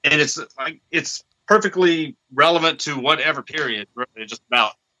 And it's perfectly relevant to whatever period, really, just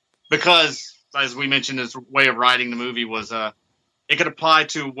about. Because, as we mentioned, his way of writing the movie was it could apply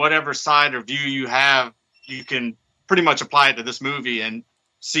to whatever side or view you have. You can pretty much apply it to this movie and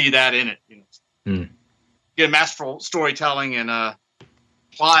see that in it. Get masterful storytelling, and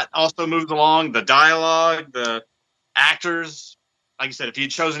plot also moves along. The dialogue, the actors. Like you said, if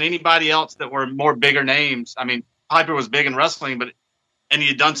you'd chosen anybody else that were more bigger names, I mean, Piper was big in wrestling, and he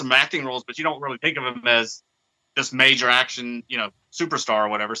had done some acting roles, but you don't really think of him as this major action, superstar or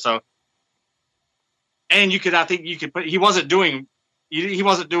whatever. So, and I think you could put, he wasn't doing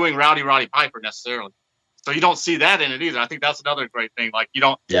Rowdy Roddy Piper necessarily. So you don't see that in it either. I think that's another great thing. Like you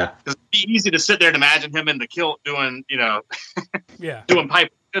don't, because it'd be easy to sit there and imagine him in the kilt doing, doing Piper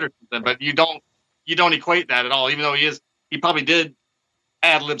or something, but you don't equate that at all. Even though he probably did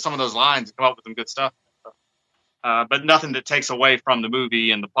ad-lib some of those lines and come up with some good stuff. But nothing that takes away from the movie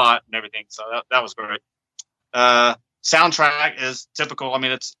and the plot and everything. So that was great. Soundtrack is typical. I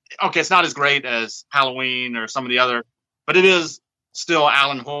mean, it's not as great as Halloween or some of the other, but it is still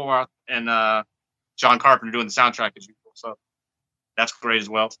Alan Horwath and John Carpenter doing the soundtrack as usual. So that's great as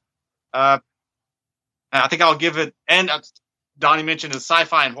well. I think I'll give it, and Donnie mentioned is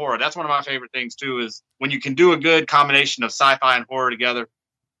sci-fi and horror. That's one of my favorite things too, is when you can do a good combination of sci-fi and horror together,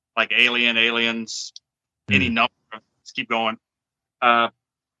 like Aliens, any number. Let's keep going. I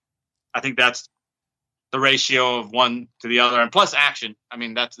think that's the ratio of one to the other, and plus action. I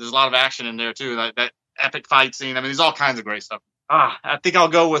mean, there's a lot of action in there too. That epic fight scene. I mean, there's all kinds of great stuff. I think I'll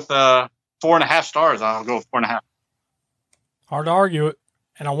go with 4.5 stars. I'll go with 4.5. Hard to argue it,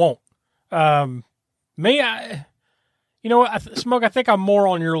 and I won't. Smoke, I think I'm more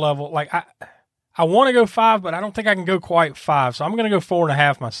on your level. Like I want to go 5, but I don't think I can go quite 5. So I'm going to go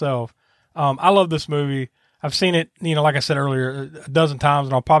 4.5 myself. I love this movie. I've seen it, like I said earlier, a dozen times,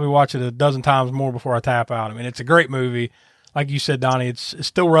 and I'll probably watch it a dozen times more before I tap out. I mean, it's a great movie. Like you said, Donnie, it's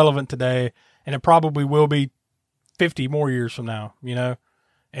still relevant today, and it probably will be 50 more years from now,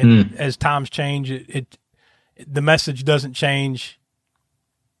 And as times change, the message doesn't change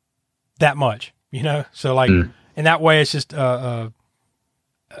that much, So in that way, it's just a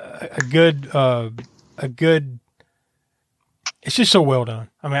good. It's just so well done.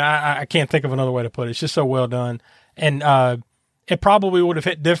 I mean, I can't think of another way to put it. It's just so well done, and it probably would have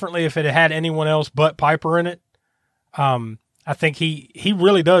hit differently if it had anyone else but Piper in it. I think he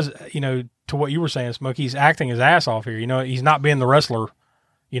really does. To what you were saying, Smokey, he's acting his ass off here. He's not being the wrestler.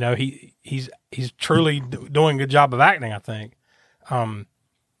 He's truly doing a good job of acting, I think. I'm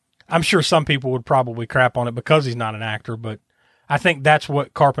sure some people would probably crap on it because he's not an actor, but I think that's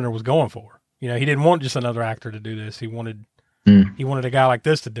what Carpenter was going for. He didn't want just another actor to do this. He wanted a guy like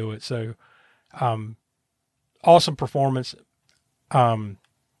this to do it. So, awesome performance.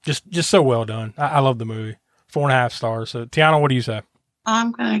 Just so well done. I love the movie. 4.5 stars. So Tiana, what do you say?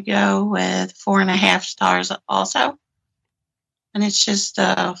 I'm going to go with 4.5 stars also. And it's just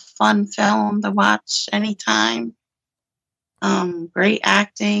a fun film to watch anytime. Great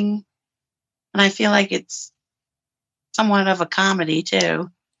acting. And I feel like it's somewhat of a comedy too,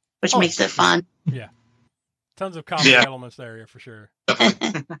 which makes it fun. Yeah. Tons of comedy elements there, for sure.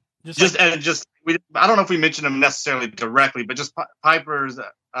 just I don't know if we mentioned them necessarily directly, but just Piper's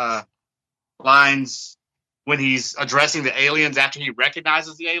lines when he's addressing the aliens after he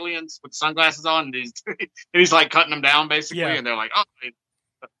recognizes the aliens with sunglasses on, and he's like cutting them down basically, and they're like, oh,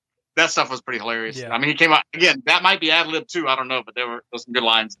 that stuff was pretty hilarious. Yeah. I mean, he came out again. That might be ad lib too. I don't know, but there were some good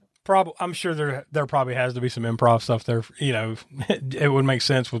lines. I'm sure there probably has to be some improv stuff there. You know, it would make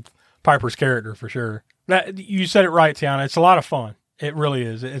sense with Piper's character for sure. You said it right, Tiana. It's a lot of fun. It really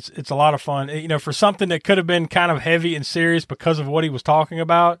is. It's a lot of fun. You know, for something that could have been kind of heavy and serious because of what he was talking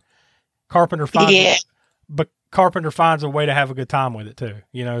about, Carpenter finds a way to have a good time with it too.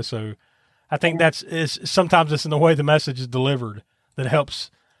 You know, so I think sometimes it's in the way the message is delivered that helps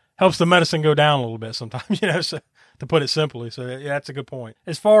the medicine go down a little bit sometimes. You know, so to put it simply. So yeah, that's a good point.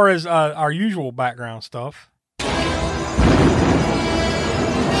 As far as our usual background stuff.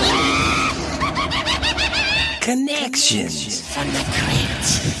 Connections from the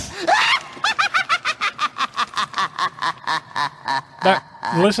crypt.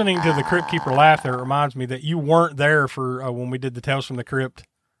 Listening to the Crypt Keeper laugh there reminds me that you weren't there for when we did the Tales from the Crypt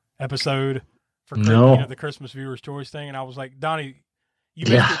episode for the Christmas Viewer's Choice thing, and I was like, Donnie, you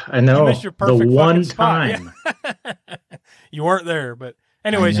missed your perfect the one spot. time. Yeah. You weren't there, but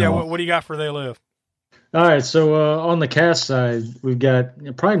anyways, what do you got for They Live? All right, so on the cast side, we've got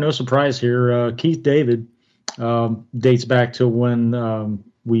probably no surprise here. Keith David dates back to when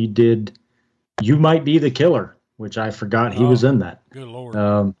we did You Might Be the Killer, which I forgot he was in that. Good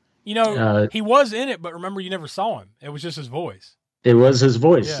Lord. He was in it, but remember, you never saw him. It was just his voice. It was his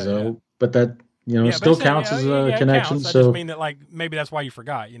voice. But that, still counts as a connection. Counts. So I just mean that, like, maybe that's why you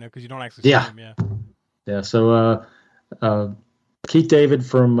forgot, because you don't actually see him. Yeah. Yeah. So, Keith David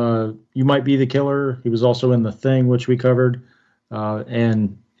from You Might Be the Killer. He was also in The Thing, which we covered.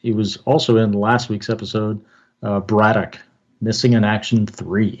 And he was also in last week's episode, Braddock, Missing in Action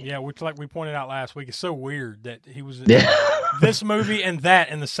 3. Yeah, which, like we pointed out last week, is so weird that he was in this movie and that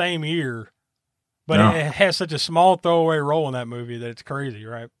in the same year. But it has such a small throwaway role in that movie that it's crazy,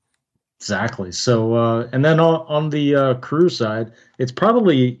 right? Exactly. So, and then on the crew side, it's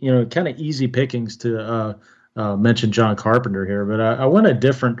probably, kind of easy pickings to mention John Carpenter here, but I went a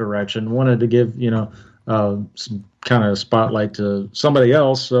different direction. Wanted to give, some kind of spotlight to somebody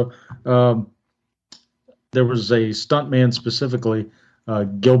else. So, there was a stuntman specifically,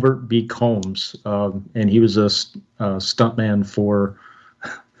 Gilbert B. Combs, and he was a stuntman for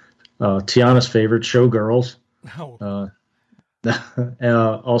Tiana's favorite, Showgirls.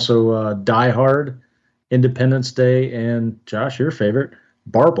 Also Die Hard, Independence Day, and Josh, your favorite,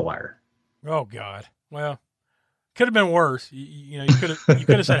 Barbed Wire. Oh God! Well, could have been worse. You could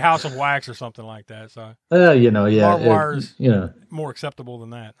have said House of Wax or something like that. So Barbed Wire is more acceptable than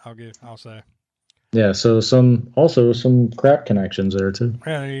that. I'll say. Yeah. So some crap connections there too.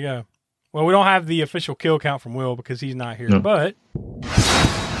 Yeah, there you go. Well, we don't have the official kill count from Will because he's not here, but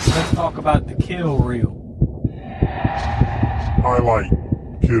let's talk about the kill reel. Highlight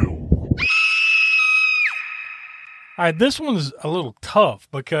kill. All right, this one's a little tough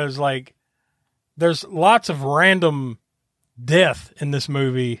because, like, there's lots of random death in this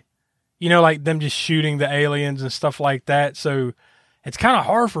movie, like them just shooting the aliens and stuff like that. So it's kind of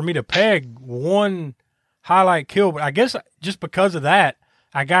hard for me to peg one highlight kill, but I guess just because of that,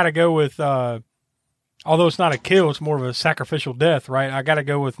 I got to go with, although it's not a kill, it's more of a sacrificial death, right? I got to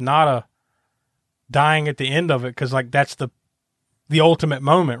go with Nada dying at the end of it because, like, that's the ultimate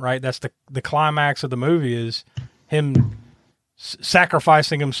moment, right? That's the climax of the movie is him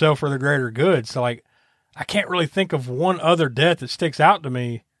sacrificing himself for the greater good. So, like, I can't really think of one other death that sticks out to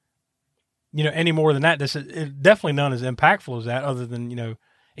me, any more than that. Definitely none as impactful as that, other than,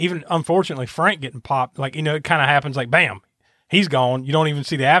 even unfortunately Frank getting popped. Like, it kind of happens like, bam, he's gone. You don't even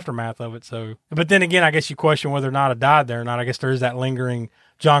see the aftermath of it. So, but then again, I guess you question whether or not it died there or not. I guess there is that lingering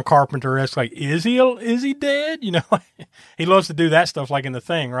John Carpenter-esque, like, is he dead? He loves to do that stuff, like in The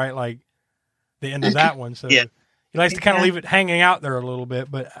Thing, right? Like the end of that one. So he likes to kind of leave it hanging out there a little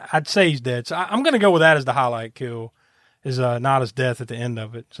bit, but I'd say he's dead. So I'm going to go with that as the highlight kill, is Nada's death at the end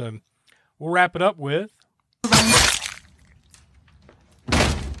of it. So we'll wrap it up with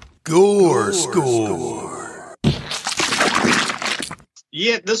Gore Score.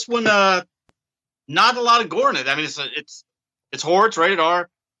 Yeah, this one, not a lot of gore in it. I mean, it's horror, it's rated R,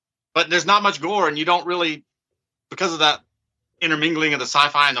 but there's not much gore, and you don't really, because of that intermingling of the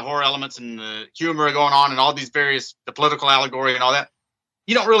sci-fi and the horror elements and the humor going on and all these various, the political allegory and all that,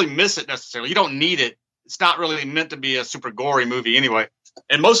 you don't really miss it necessarily. You don't need it. It's not really meant to be a super gory movie anyway.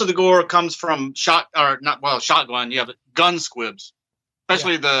 And most of the gore comes from shotgun. You have gun squibs,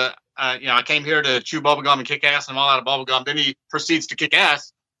 especially I came here to chew bubblegum and kick ass, and I'm all out of bubblegum. Then he proceeds to kick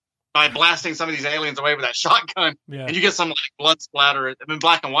ass. by blasting some of these aliens away with that shotgun, and you get some like blood splatter. In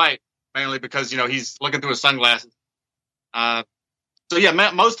black and white mainly because he's looking through his sunglasses. So yeah,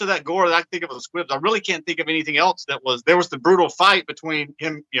 most of that gore that I think of was squibs. I really can't think of anything else that was. There was the brutal fight between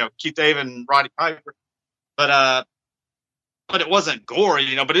him, Keith David and Roddy Piper, but it wasn't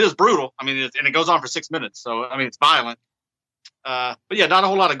gory, but it is brutal. I mean, and it goes on for 6 minutes, so I mean it's violent. But yeah, not a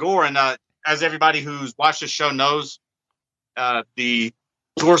whole lot of gore. And as everybody who's watched this show knows, the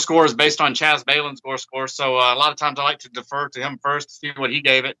gore score is based on Chaz Balin's gore score. So a lot of times I like to defer to him first to see what he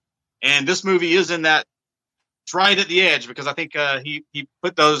gave it. And this movie is in that. It's right at the edge because I think he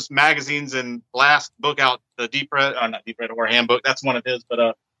put those magazines in last book out, the Deep Red, not Deep Red Horror Handbook. That's one of his,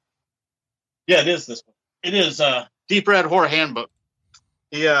 but yeah, it is this one. It is Deep Red Horror Handbook.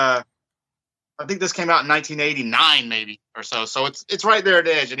 I think this came out in 1989 maybe or so. So it's right there at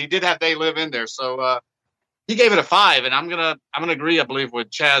the edge, and he did have They Live in there. So he gave it a 5, and I'm gonna agree, I believe,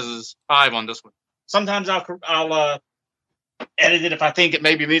 with Chaz's 5 on this one. Sometimes I'll edit it if I think it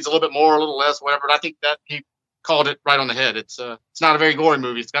maybe needs a little bit more, a little less, whatever. But I think that he called it right on the head. It's not a very gory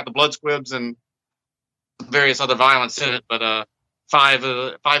movie. It's got the blood squibs and various other violence in it, but 5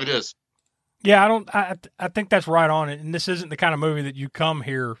 it is. Yeah, I think that's right on it. And this isn't the kind of movie that you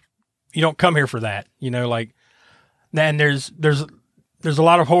don't come here for that. Like, and there's a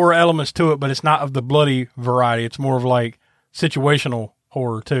lot of horror elements to it, but it's not of the bloody variety. It's more of like situational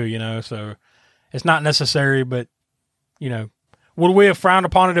horror too, so it's not necessary, but would we have frowned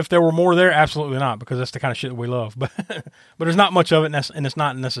upon it if there were more there? Absolutely not, because that's the kind of shit that we love. But there's not much of it, and it's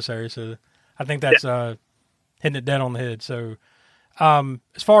not necessary. So I think that's hitting it dead on the head. So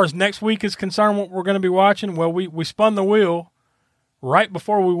as far as next week is concerned, what we're going to be watching, well, we spun the wheel right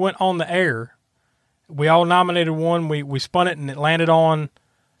before we went on the air. We all nominated one. We spun it, and it landed on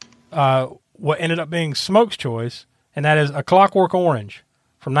what ended up being Smoke's choice, and that is A Clockwork Orange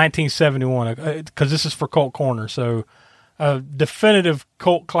from 1971, because this is for Cult Corner. So a definitive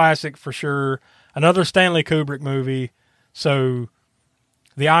cult classic for sure. Another Stanley Kubrick movie. So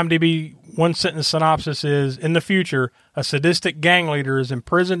the IMDb one-sentence synopsis is, in the future, a sadistic gang leader is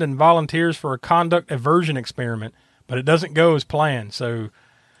imprisoned and volunteers for a conduct aversion experiment, but it doesn't go as planned. So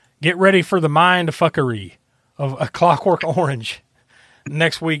get ready for the mind fuckery of A Clockwork Orange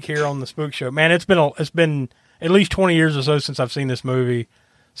next week here on the Spook Show. Man, it's been at least 20 years or so since I've seen this movie.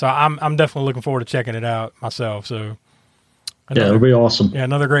 So I'm definitely looking forward to checking it out myself. So it'll be awesome. Yeah,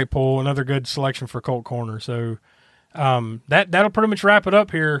 another great pull, another good selection for Cult Corner. So that'll pretty much wrap it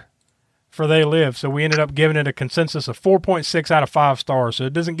up here for They Live. So we ended up giving it a consensus of 4.6 out of 5 stars. So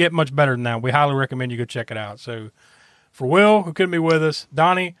it doesn't get much better than that. We highly recommend you go check it out. So for Will, who couldn't be with us,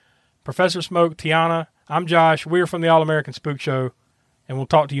 Donnie, Professor Smoke, Tiana, I'm Josh. We are from the All American Spook Show, and we'll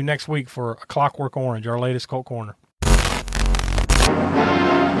talk to you next week for A Clockwork Orange, our latest Cult Corner.